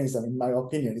non-model organism, in my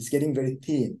opinion, is getting very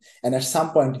thin. And at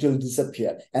some point, it will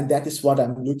disappear. And that is what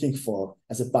I'm looking for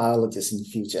as a biologist in the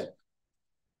future.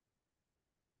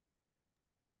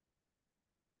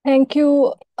 Thank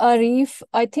you, Arif.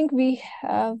 I think we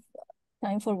have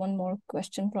time for one more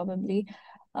question, probably.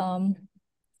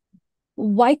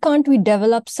 Why can't we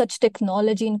develop such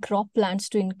technology in crop plants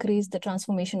to increase the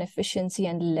transformation efficiency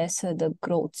and lesser the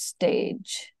growth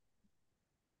stage?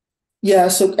 Yeah,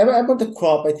 so about the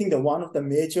crop, I think that one of the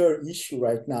major issue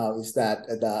right now is that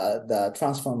the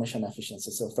transformation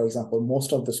efficiency. So for example,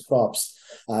 most of those crops,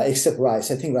 except rice,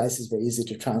 I think rice is very easy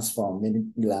to transform. Many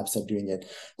labs are doing it.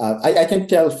 I can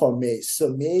tell for maize. So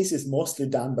maize is mostly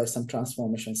done by some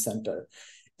transformation center.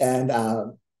 And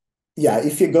yeah,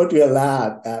 if you go to a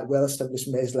lab, well-established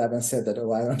maize lab, and say that,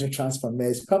 oh, I want to transform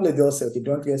maize, probably they'll say, okay,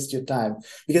 don't waste your time,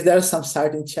 because there are some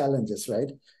certain challenges,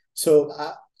 right? So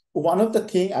one of the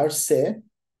things I would say,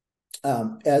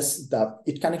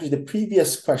 it connects with the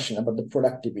previous question about the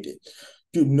productivity,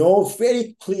 to know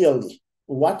very clearly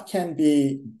what can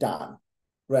be done,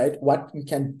 right? What you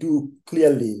can do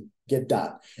clearly get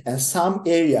done. And some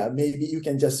area, maybe you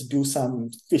can just do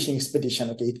some fishing expedition.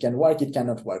 Okay, it can work, it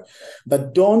cannot work.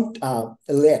 But don't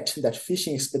let that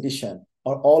fishing expedition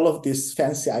or all of these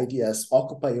fancy ideas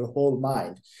occupy your whole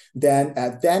mind. Then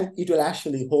it will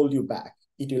actually hold you back.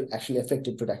 It will actually affect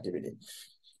your productivity.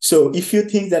 So if you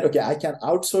think that, okay, I can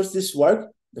outsource this work,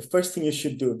 the first thing you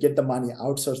should do, get the money,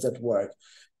 outsource that work.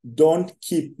 Don't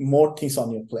keep more things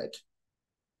on your plate.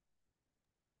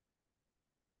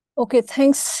 Okay,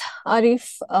 thanks,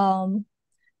 Arif.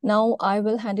 Now I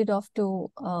will hand it off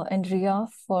to Andrea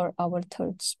for our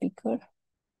third speaker.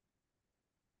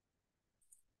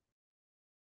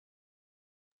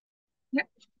 Yeah,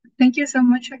 thank you so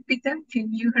much, Peter.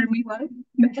 Can you hear me well?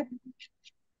 Better?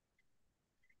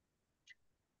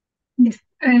 Yes.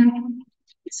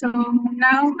 So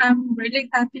now I'm really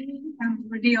happy. I'm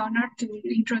really honored to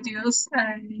introduce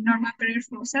Norma Perez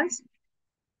Rosas.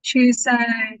 She's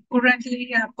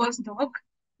currently a postdoc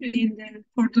in the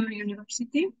Purdue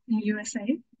University in USA.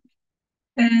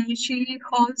 She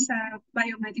holds a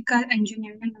biomedical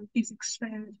engineering and physics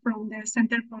from the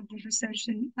Center for the Research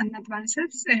and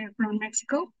Advances from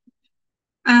Mexico.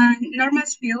 And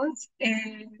Norma's field,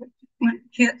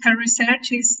 her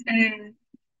research is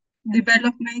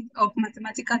development of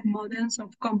mathematical models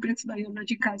of complex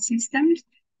biological systems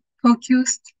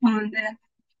focused on the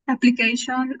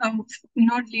application of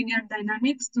nonlinear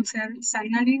dynamics to cell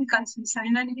signaling, calcium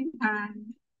signaling,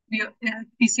 and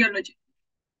physiology.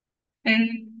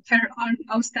 Her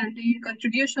outstanding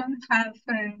contributions have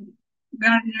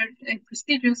garnered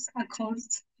prestigious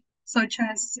accolades, such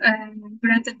as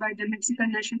granted by the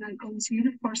Mexican National Council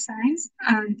for Science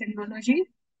and Technology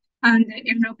and the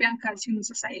European Calcium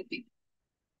Society.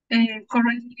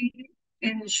 Currently,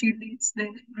 and she leads the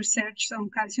research on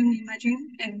calcium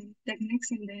imaging and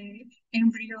techniques in the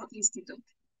Embryo Institute.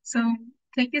 So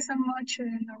thank you so much,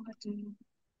 Norma,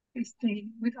 to stay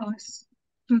with us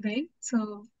today.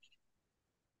 So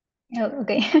Oh,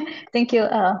 okay. Thank you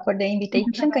for the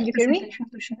invitation. Can you hear me?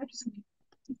 To share, so,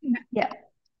 yeah.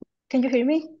 Can you hear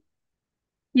me?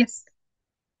 Yes.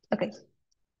 Okay.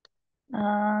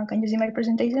 Can you see my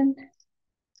presentation?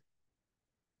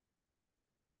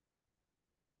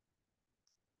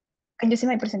 Can you see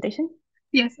my presentation?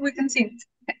 Yes, we can see it.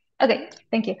 Okay,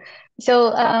 thank you.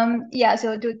 So yeah,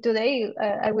 so today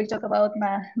I will talk about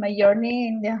my journey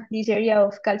in this area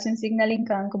of calcium signaling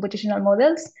and computational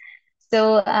models.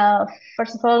 So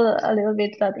first of all, a little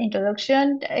bit of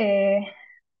introduction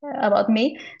about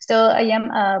me. So I am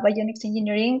bionics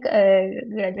engineering,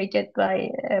 graduated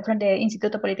from the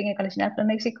Instituto Politécnico Nacional from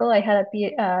Mexico. I had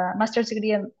a master's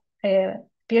degree and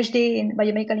PhD in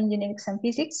biomedical engineering and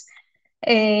physics.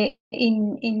 During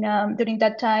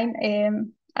that time,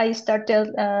 I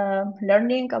started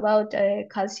learning about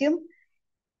calcium,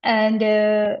 and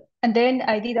then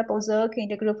I did a postdoc in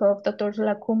the group of Dr.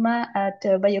 Ursula Kuma at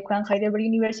Bioquan Heidelberg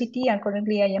University, and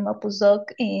currently I am a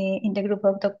postdoc in the group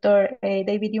of Dr.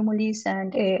 David Umulis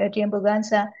and Adrian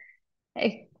Boganza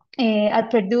at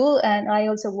Purdue, and I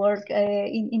also work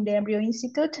in the Embryo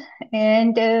Institute.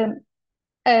 And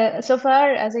so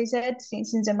far, as I said,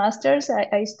 since the master's,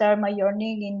 I start my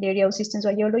journey in the area of systems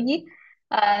biology,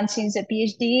 and since the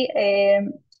PhD,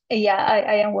 yeah,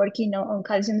 I am working on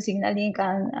calcium signaling,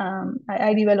 and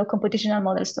I develop computational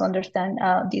models to understand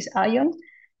this ion.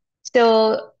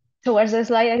 So towards the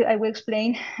slide, I will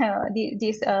explain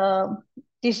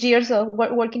these years of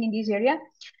working in this area.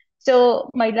 So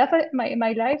my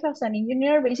life as an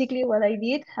engineer, basically what I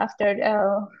did after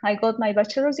I got my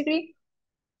bachelor's degree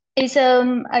is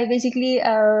I basically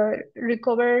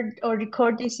recovered or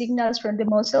record these signals from the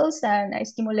muscles, and I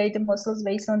stimulate the muscles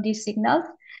based on these signals.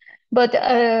 But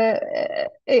by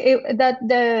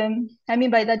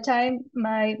that time,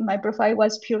 my profile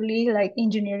was purely like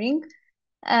engineering,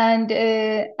 and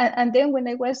then when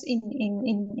I was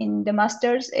in the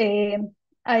masters,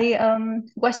 I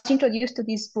was introduced to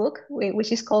this book,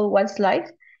 which is called What's Life.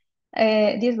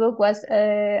 This book was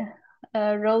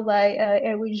wrote by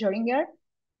Erwin Schrödinger.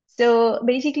 So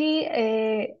basically,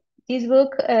 this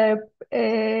book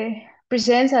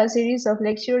presents a series of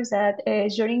lectures that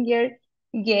Schrödinger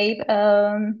gave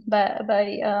by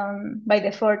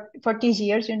the 40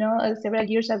 years, several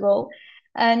years ago,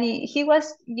 and he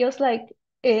was just like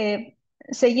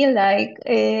saying like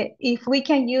if we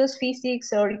can use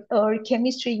physics or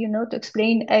chemistry, to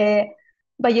explain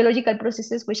biological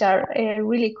processes which are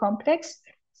really complex.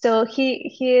 So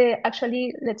he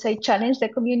actually, let's say, challenged the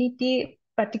community,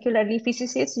 particularly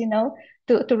physicists,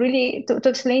 to really to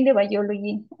explain the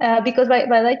biology, because by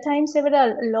that time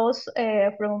several laws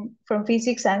from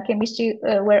physics and chemistry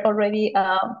were already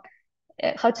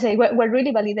were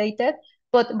really validated,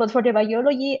 but for the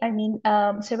biology,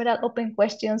 several open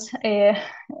questions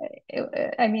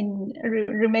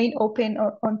remain open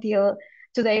until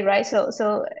today, right?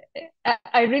 So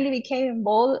I really became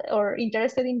involved or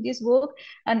interested in this book,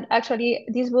 and actually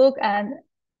this book and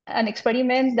an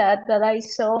experiment that I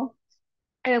saw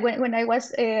when I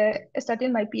was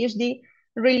starting my PhD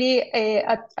really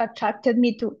attracted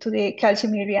me to the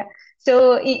calcium area.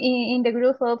 So in the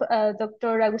group of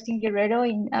Dr. Agustin Guerrero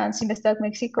in Simestad,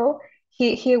 Mexico,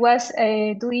 he was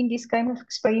doing this kind of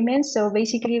experiments. So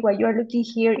basically what you are looking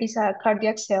here is a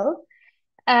cardiac cell.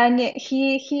 And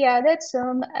he added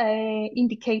some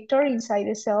indicator inside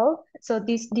the cell. So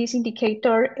this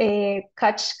indicator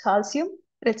catch calcium,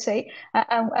 let's say,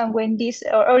 and when this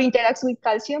or interacts with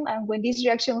calcium, and when this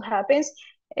reaction happens,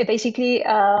 basically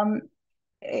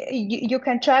you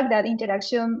can track that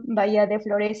interaction via the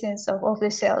fluorescence of the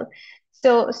cell.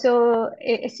 So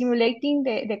simulating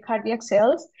the cardiac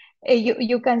cells,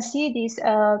 you can see these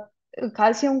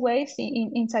calcium waves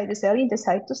inside the cell, in the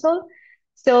cytosol.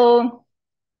 So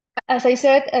as I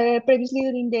said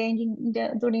previously,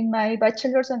 during my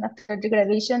bachelor's and after the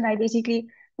graduation, I basically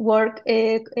work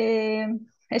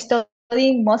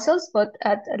studying muscles, but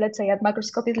at, let's say, at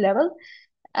macroscopic level.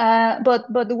 But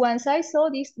once I saw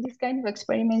this kind of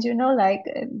experiments,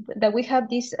 that we have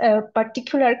this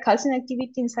particular calcium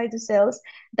activity inside the cells,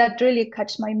 that really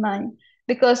catch my mind,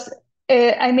 because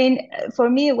for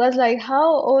me it was like how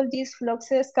all these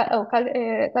fluxes,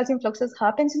 calcium fluxes,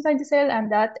 happens inside the cell,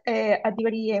 and that at the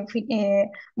very end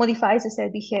modifies the cell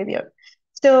behavior.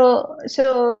 So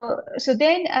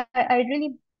then I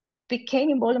really became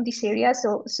involved in this area.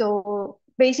 So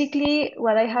basically,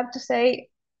 what I have to say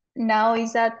now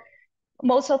is that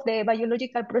most of the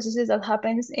biological processes that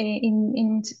happens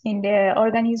in the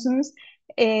organisms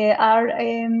are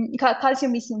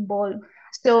calcium is involved.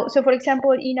 So for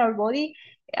example, in our body,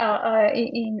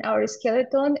 in our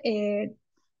skeleton,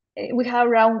 we have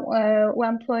around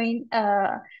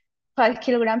 1.5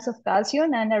 kilograms of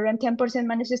calcium, and around 10%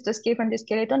 manages to escape from the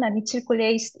skeleton, and it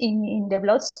circulates in the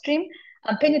bloodstream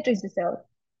and penetrates the cell.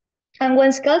 And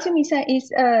once calcium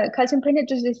calcium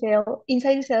penetrates the cell,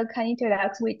 inside the cell can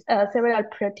interact with several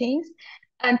proteins,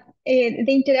 and the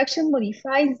interaction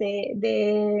modifies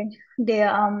the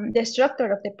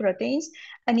structure of the proteins.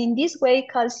 And in this way,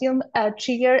 calcium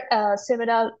trigger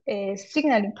several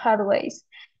signaling pathways.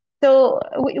 So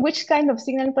which kind of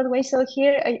signaling pathways? So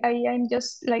here I am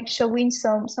just like showing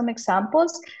some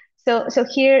examples. So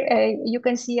here you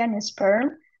can see an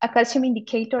sperm, a calcium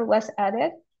indicator was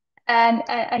added.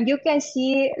 And you can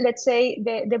see, let's say,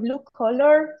 the blue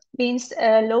color means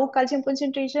low calcium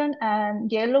concentration,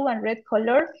 and yellow and red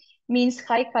color means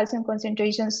high calcium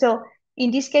concentration. So in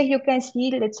this case, you can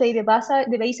see, let's say, the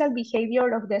basal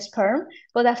behavior of the sperm,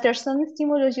 but after some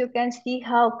stimulus, you can see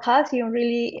how calcium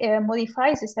really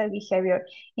modifies the cell behavior.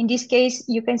 In this case,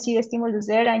 you can see the stimulus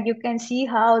there, and you can see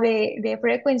how the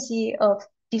frequency of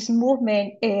this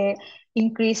movement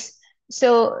increase.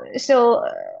 So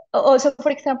also,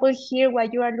 for example, here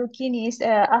what you are looking is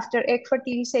after egg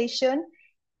fertilization,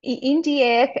 in the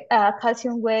egg,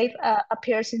 calcium wave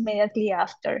appears immediately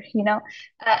after,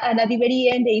 and at the very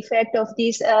end, the effect of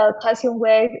this calcium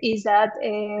wave is that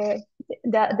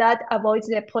that avoids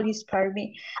the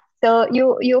polyspermy. So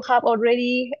you have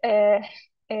already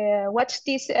watched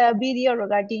this video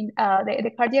regarding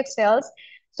the cardiac cells.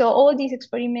 So all these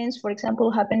experiments, for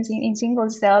example, happens in single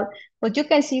cell, but you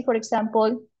can see, for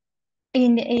example,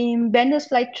 in Venus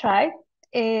flytrap,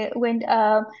 when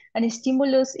an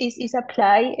stimulus is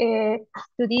applied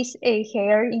to this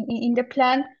hair in the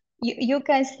plant, you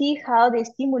can see how the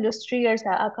stimulus triggers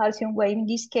a calcium wave. In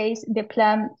this case, the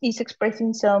plant is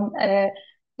expressing some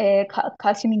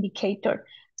calcium indicator.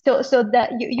 So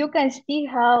that you can see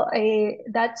how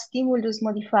that stimulus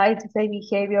modifies the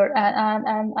behavior,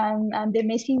 and the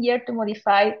messenger to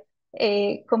modify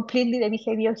completely the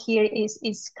behavior here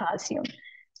is calcium.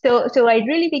 So I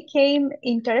really became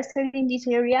interested in this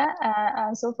area,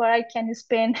 and so far I can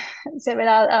spend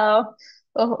several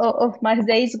of my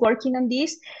days working on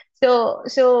this.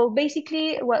 So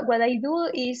basically, what I do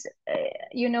is,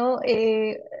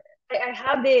 I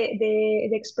have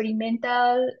the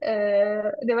experimental,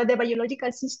 the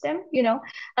biological system,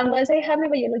 and once I have the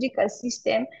biological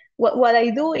system, what I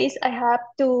do is I have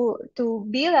to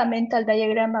build a mental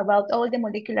diagram about all the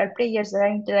molecular players that are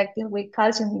interacting with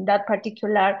calcium in that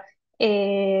particular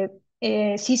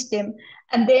system.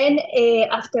 And then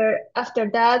after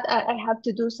that, I have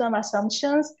to do some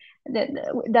assumptions.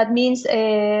 That means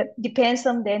depends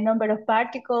on the number of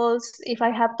particles. If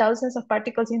I have thousands of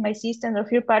particles in my system or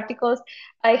few particles,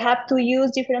 I have to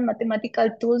use different mathematical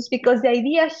tools, because the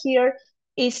idea here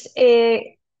is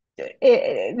the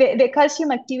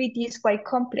calcium activity is quite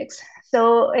complex.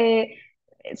 So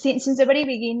since the very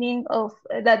beginning of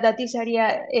that this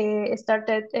area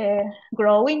started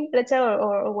growing, let's say,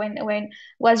 or when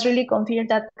was really confirmed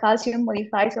that calcium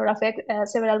modifies or affects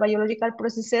several biological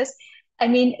processes, I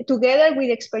mean, together with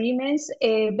experiments,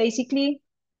 basically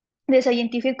the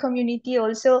scientific community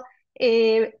also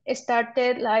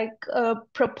started like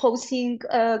proposing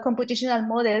computational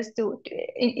models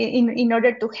in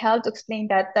order to help to explain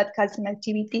that calcium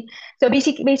activity. So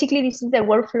basically this is the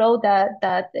workflow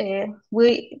that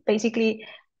we basically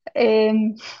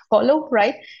follow,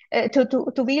 right, to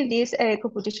build this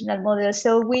computational model.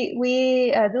 So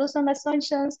we do some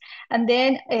assumptions, and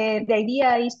then the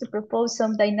idea is to propose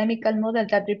some dynamical model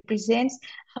that represents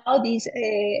how these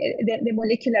the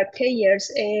molecular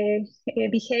players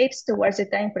behaves towards the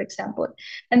time, for example.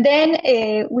 And then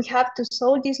we have to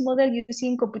solve this model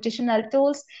using computational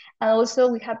tools, and also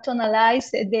we have to analyze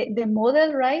the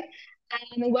model, right?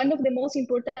 And one of the most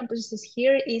important processes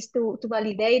here is to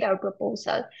validate our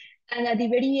proposal. And at the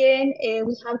very end,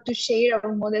 we have to share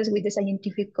our models with the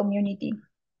scientific community.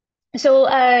 So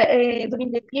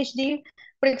during the PhD,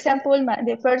 for example,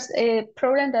 the first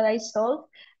problem that I solved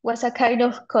was a kind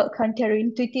of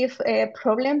counterintuitive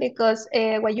problem, because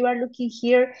what you are looking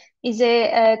here is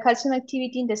a calcium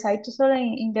activity in the cytosol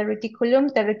and in the reticulum.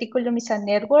 The reticulum is a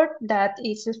network that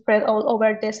is spread all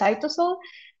over the cytosol.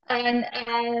 And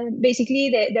basically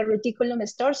the reticulum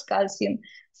stores calcium.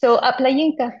 So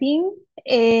applying caffeine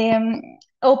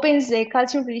opens the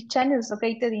calcium-rich channels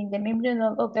located in the membrane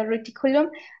of the reticulum,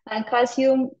 and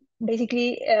calcium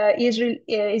basically is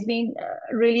being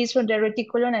released from the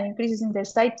reticulum and increases in the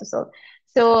cytosol.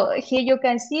 So here you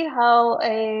can see how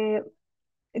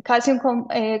calcium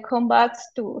come back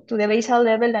to the basal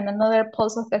level, and another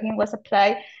pulse of Cohen was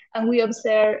applied, and we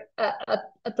observe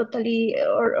a totally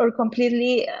or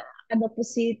completely an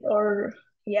opposite, or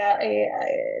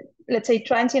let's say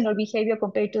transient or behavior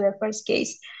compared to the first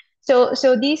case. So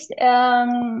this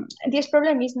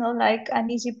problem is not like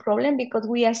an easy problem, because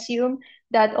we assume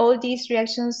that all these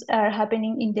reactions are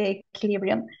happening in the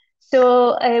equilibrium.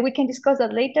 So we can discuss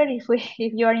that later if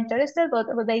you are interested, but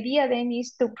the idea then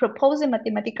is to propose a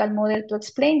mathematical model to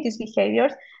explain these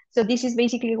behaviors. So this is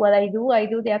basically what I do. I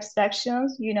do the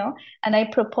abstractions, and I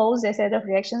propose a set of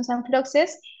reactions and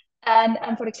fluxes. And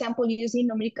for example, using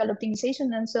numerical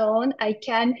optimization and so on, I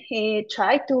can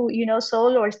try to,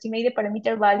 solve or estimate the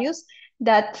parameter values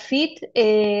that fit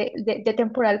the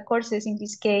temporal courses, in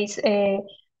this case,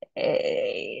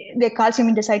 the calcium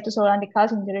in the cytosol and the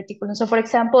calcium in the reticulum. So for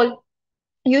example,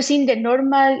 using the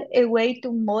normal way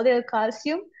to model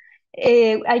calcium,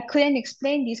 I couldn't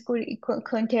explain this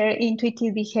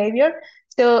counterintuitive behavior.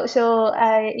 So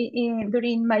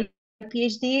during my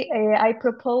PhD, I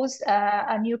proposed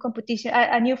a new competition,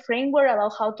 a new framework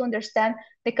about how to understand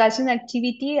the calcium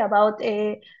activity, about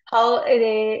how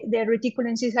the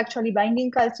reticulum is actually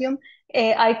binding calcium.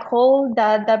 I call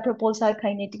that proposal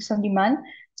kinetics on demand.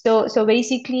 So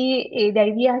basically, the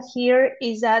idea here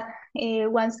is that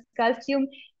once calcium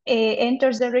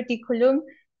enters the reticulum,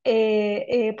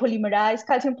 calcium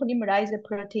polymerize the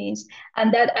proteins,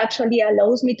 and that actually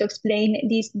allows me to explain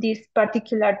these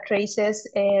particular traces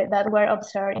that were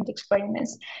observed in the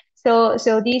experiments. So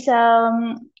this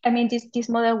this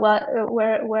model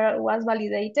was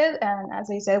validated, and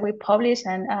as I said, we published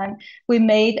and we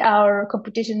made our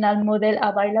computational model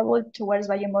available towards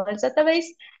Biomodels database.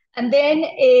 And then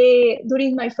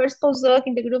during my first postdoc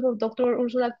in the group of Dr.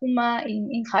 Ursula Kuma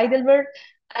in Heidelberg,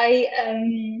 I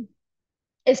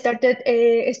started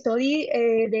a study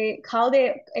how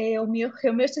the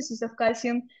homeostasis of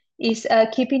calcium is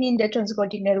keeping in the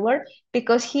trans-Golgi network,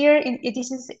 because here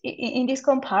in this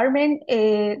compartment,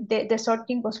 the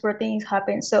sorting of proteins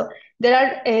happens. So there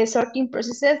are sorting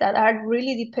processes that are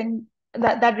really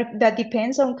that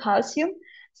depends on calcium.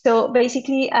 So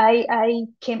basically, I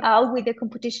came out with a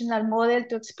computational model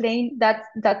to explain that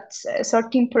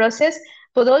sorting process,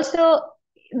 but also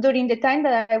during the time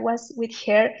that I was with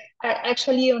her, I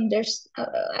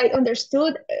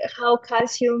understood how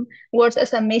calcium works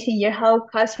as a messenger, how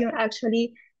calcium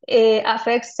actually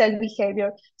affects cell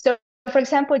behavior. So, for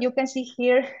example, you can see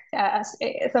here a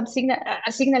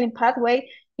signaling pathway.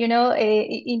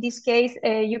 In this case,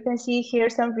 you can see here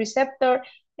some receptor,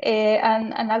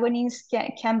 and agonins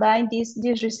can bind this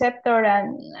receptor,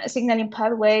 and a signaling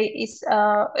pathway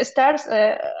starts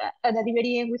at the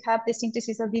very end. We have the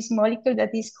synthesis of this molecule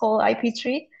that is called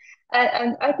IP3.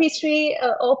 And IP3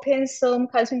 opens some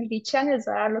calcium-rich channels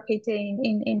that are located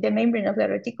in the membrane of the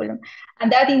reticulum.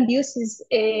 And that induces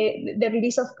the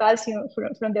release of calcium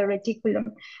from the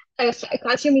reticulum.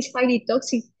 Calcium is highly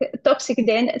toxic,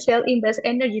 then cell invests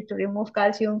energy to remove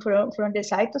calcium from the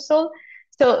cytosol.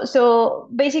 So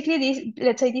basically,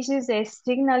 let's say this is a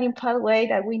signaling pathway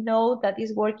that we know that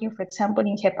is working, for example,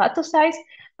 in hepatocytes.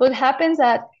 But happens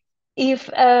that if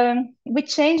we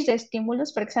change the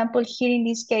stimulus, for example, here in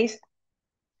this case,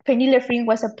 phenylephrine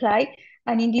was applied,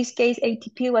 and in this case,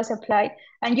 ATP was applied,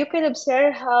 and you can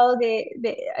observe how the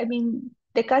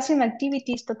calcium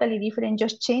activity is totally different,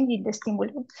 just changing the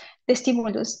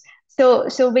stimulus.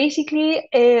 So basically,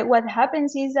 what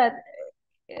happens is that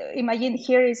imagine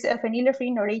here is a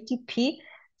phenylephrine or ATP.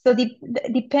 So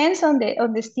depends on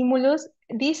the stimulus.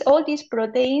 All these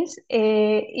proteins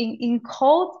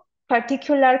encode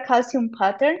particular calcium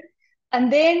pattern,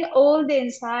 and then all the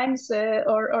enzymes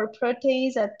or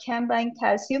proteins that can bind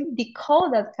calcium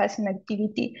decode that calcium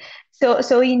activity.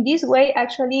 So in this way,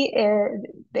 actually,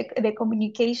 the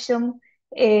communication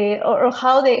or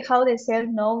how the cell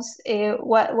knows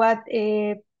what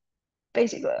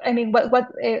basically,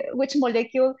 which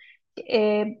molecule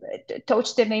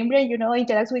touch the membrane,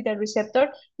 interacts with the receptor,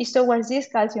 is towards these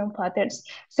calcium patterns.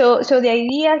 So the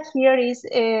idea here is,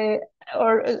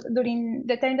 during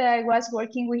the time that I was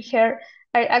working with her,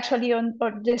 I actually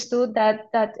understood that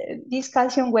these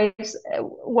calcium waves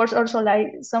was also like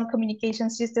some communication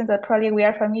systems that probably we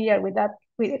are familiar with that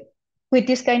with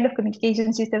this kind of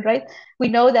communication system, right? We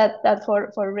know that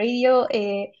for radio,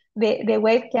 the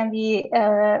wave can be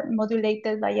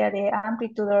modulated via the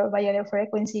amplitude or via the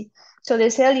frequency. So the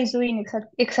cell is doing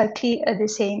exactly the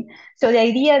same. So the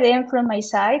idea then from my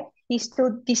side is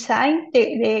to design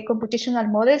the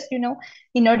computational models,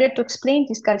 in order to explain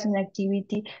this calcium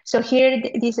activity. So here,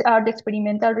 these are the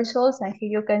experimental results, and here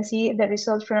you can see the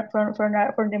results from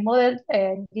the model.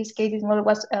 In this case, this model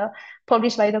was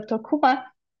published by Dr. Kuma.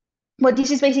 But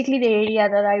this is basically the area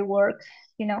that I work,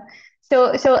 and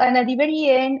at the very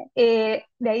end,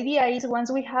 the idea is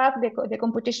once we have the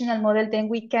computational model, then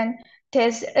we can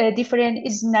test different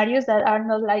scenarios that are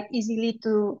not like easily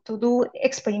to do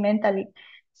experimentally.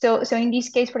 So in this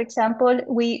case, for example,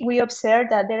 we observe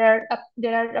that there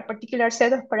are a particular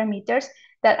set of parameters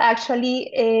that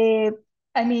actually,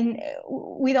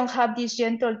 we don't have these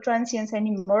gentle transients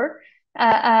anymore,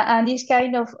 and this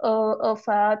kind of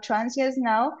transients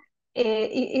now.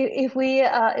 If we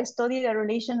study the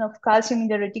relation of calcium in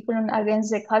the reticulum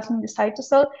against the calcium in the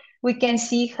cytosol, we can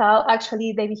see how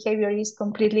actually the behavior is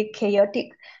completely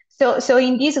chaotic. So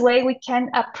in this way, we can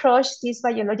approach these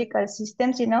biological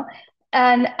systems,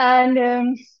 and at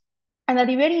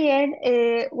the very end,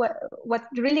 what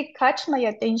really caught my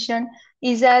attention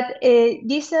is that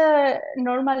this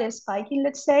normal spiking,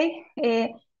 let's say,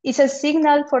 is a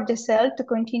signal for the cell to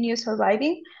continue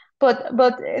surviving. But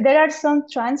there are some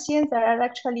transients that are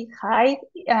actually high,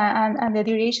 and the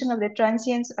duration of the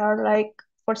transients are like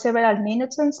for several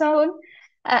minutes and so on.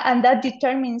 And that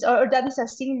determines, or that is a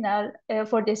signal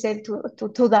for the cell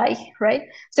to die, right?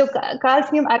 So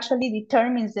calcium actually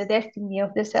determines the destiny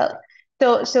of the cell.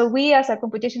 So we as a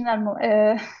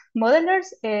computational modelers,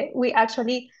 we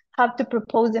actually have to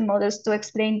propose the models to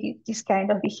explain this kind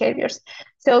of behaviors.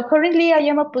 So currently I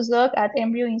am a postdoc at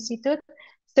Embryo Institute.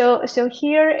 So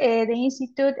here the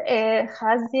institute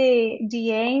has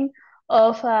the aim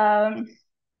of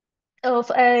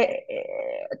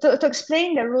to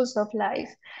explain the rules of life.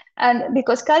 And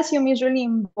because calcium is really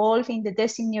involved in the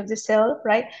destiny of the cell,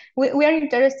 right? We are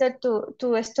interested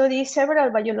to study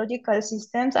several biological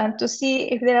systems and to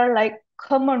see if there are like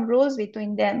common rules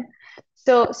between them.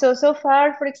 So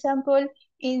far, for example,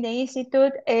 in the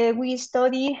institute, we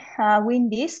study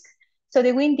wind disc. So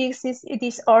the wind disc is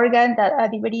this organ that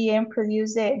at the very end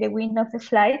produces the wind of the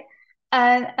flight.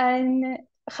 And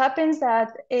happens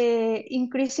that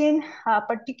increasing a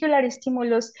particular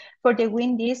stimulus for the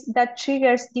wind disc that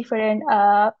triggers different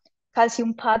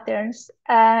calcium patterns,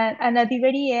 and at the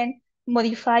very end,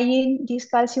 modifying these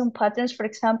calcium patterns, for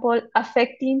example,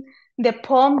 affecting the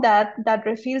pump that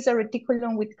refills the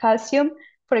reticulum with calcium,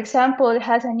 for example,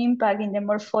 has an impact in the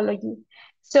morphology.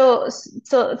 So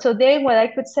then what I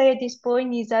could say at this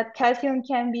point is that calcium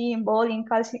can be involved in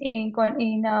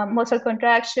muscle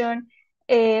contraction,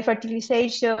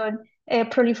 fertilization,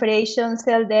 proliferation,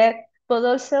 cell death, but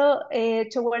also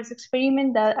towards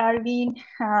experiments that are being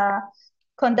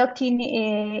conducting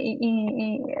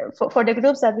for the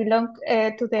groups that belong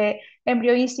to the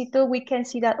Embryo Institute. We can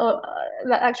see that,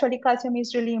 that actually calcium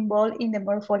is really involved in the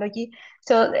morphology.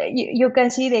 So you can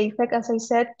see the effect, as I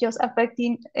said, just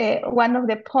affecting one of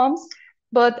the pumps,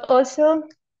 but also,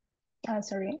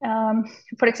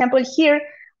 for example, here,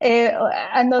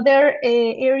 another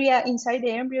area inside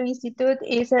the Embryo Institute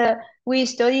is we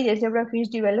study the zebrafish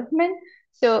development.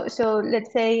 So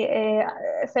let's say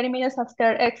 30 minutes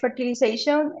after egg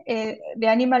fertilization, the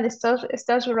animal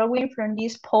starts growing from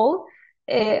this pole.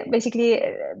 Basically,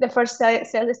 the first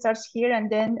cell starts here, and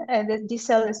then this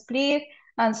cell split,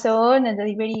 and so on. And at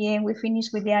the very end, we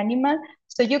finish with the animal.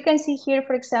 So you can see here,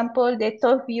 for example, the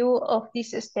top view of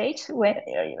this stage, when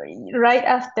right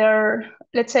after,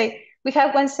 let's say, we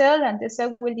have one cell, and the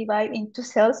cell will divide into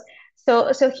cells.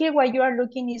 So here, what you are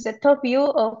looking is the top view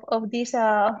of this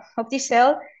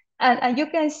cell, and you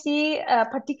can see a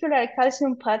particular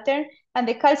calcium pattern, and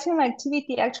the calcium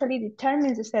activity actually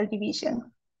determines the cell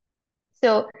division.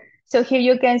 So here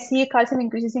you can see calcium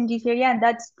increases in this area, and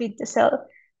that splits the cell.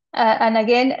 And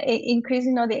again,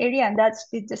 increasing on the area, and that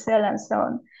splits the cell, and so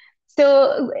on.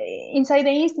 So inside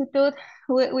the institute,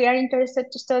 we are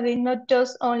interested to study not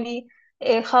just only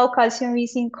how calcium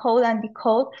is encoded and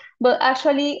decoded, but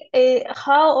actually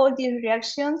how all these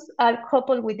reactions are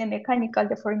coupled with the mechanical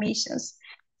deformations.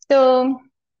 So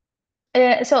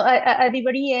at the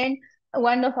very end,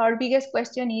 one of our biggest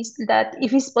questions is that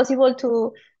if it's possible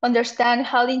to understand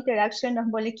how the interaction of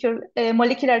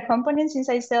molecular components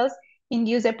inside cells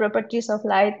induce the properties of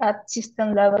light at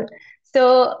system level.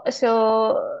 So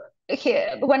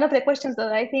here, one of the questions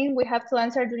that I think we have to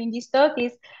answer during this talk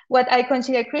is what I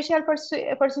consider crucial for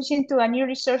switching to a new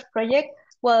research project.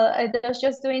 Well, I was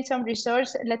just doing some research,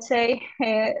 let's say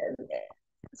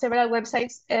several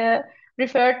websites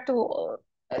refer to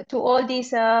all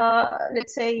these,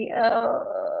 let's say,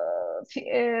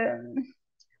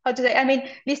 how to say, I mean,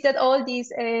 listed all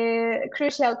these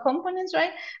crucial components,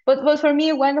 right? But for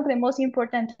me, one of the most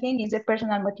important things is the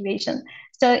personal motivation.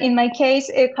 So in my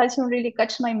case, calcium really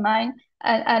catch my mind,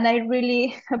 and I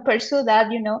really pursue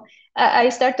that. I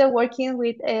started working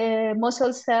with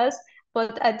muscle cells,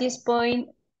 but at this point,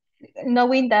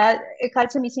 knowing that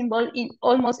calcium is involved in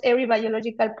almost every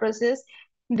biological process,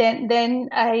 then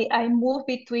I move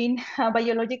between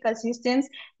biological systems,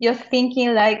 just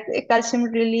thinking like calcium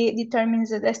really determines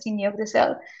the destiny of the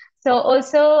cell. So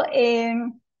also,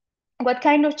 what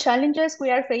kind of challenges we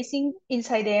are facing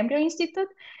inside the Embryo Institute?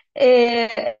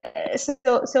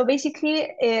 So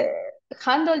basically,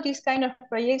 handle these kind of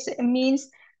projects means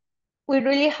we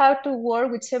really have to work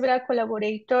with several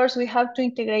collaborators. We have to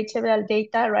integrate several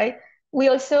data, right? We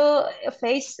also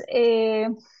face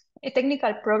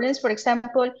technical problems. For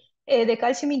example, the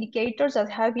calcium indicators that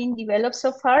have been developed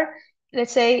so far,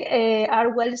 let's say, are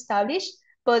well established,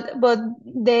 but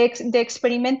the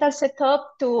experimental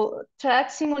setup to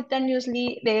track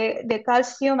simultaneously the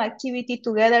calcium activity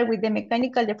together with the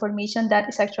mechanical deformation, that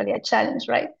is actually a challenge,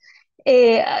 right?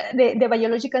 The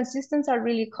biological systems are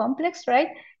really complex, right?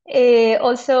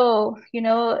 Also,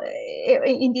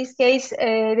 in this case,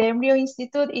 the Embryo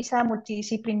Institute is a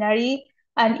multidisciplinary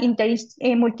and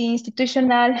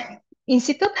multi-institutional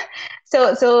institute.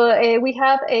 So we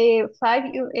have five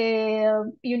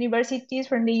universities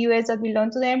from the US that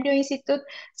belong to the Embryo Institute.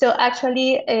 So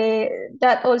actually,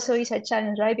 that also is a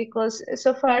challenge, right? Because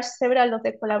so far, several of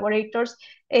the collaborators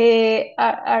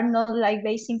are not like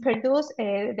based in Purdue.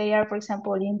 They are, for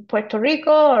example, in Puerto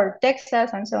Rico or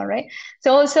Texas and so on, right?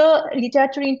 So also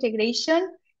literature integration.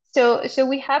 So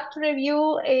we have to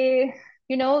review,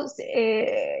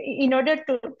 in order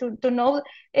to know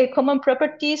common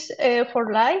properties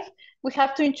for life, we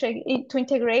have to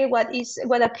integrate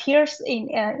what appears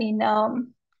in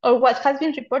or what has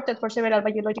been reported for several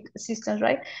biological systems,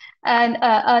 right? And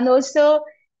also.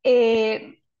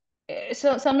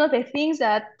 So some of the things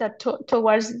that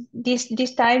towards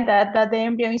this time that the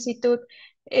Embryo Institute,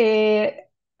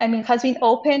 has been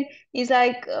open is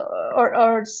like,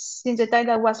 or since the time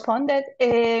that was founded,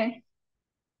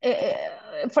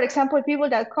 for example, people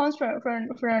that comes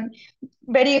from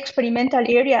very experimental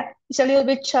area, it's a little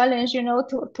bit challenge,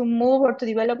 to move or to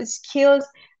develop skills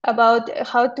about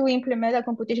how to implement a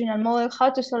computational model, how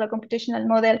to solve a computational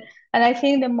model. And I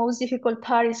think the most difficult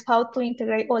part is how to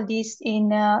integrate all this in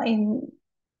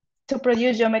to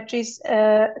produce geometries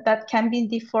that can be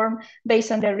deformed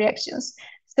based on the reactions.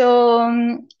 So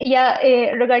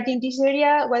regarding this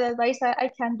area, what advice I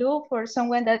can do for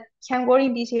someone that can work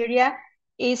in this area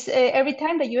is every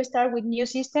time that you start with new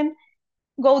system,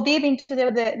 go deep into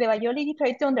the biology,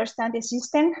 try to understand the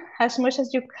system as much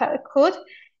as you could.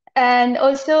 And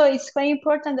also, it's very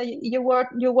important that you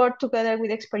work together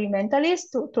with experimentalists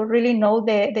to really know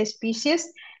the species.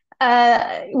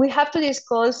 We have to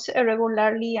discuss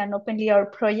regularly and openly our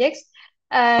projects.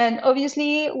 And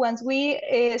obviously, once we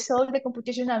solve the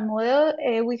computational model,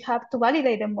 we have to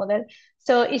validate the model.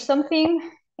 So if something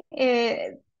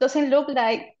doesn't look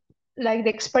like the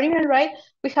experiment, right,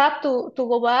 we have to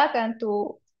go back and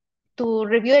to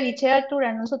review the literature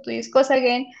and also to discuss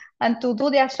again and to do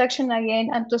the abstraction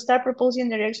again and to start proposing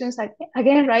directions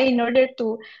again, right, in order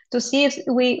to see if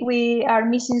we are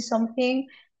missing something,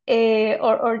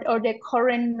 or the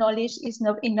current knowledge is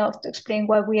not enough to explain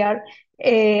what we are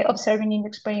observing in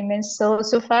experiments. So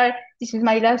far, this is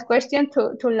my last question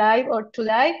to live or to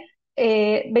die.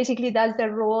 Basically, that's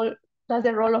the role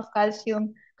of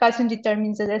calcium. Calcium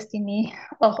determines the destiny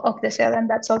of the cell, and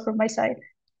that's all from my side.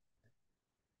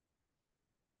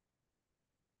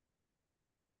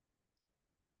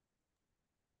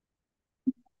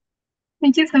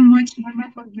 Thank you so much,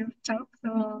 Norma, for your talk.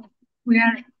 So we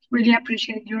are really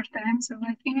appreciate your time. So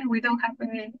I think we don't have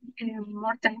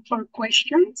more time for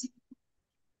questions.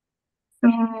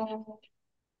 So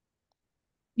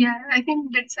yeah, I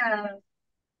think that's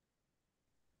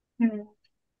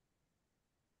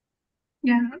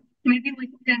yeah, maybe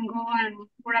we can go and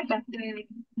wrap up the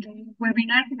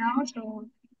webinar now. So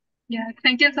yeah,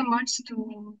 thank you so much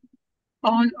to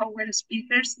all our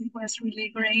speakers. It was really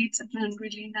great and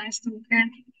really nice to hear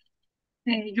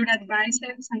your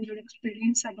advices and your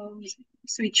experience about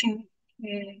switching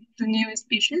to new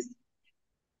species.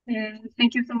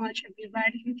 Thank you so much,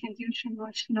 everybody. Thank you so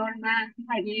much, Norma,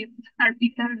 Ayib,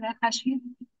 Arpita, Hashi,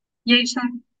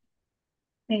 Jason.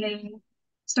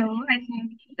 So I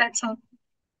think that's all.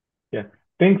 Yeah.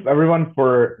 Thanks everyone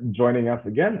for joining us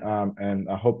again. And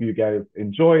I hope you guys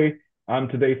enjoy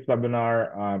today's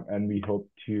webinar. And we hope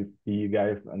to see you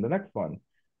guys on the next one.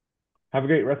 Have a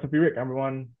great rest of your week,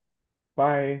 everyone.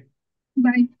 Bye.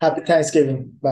 Bye. Happy Thanksgiving. Bye.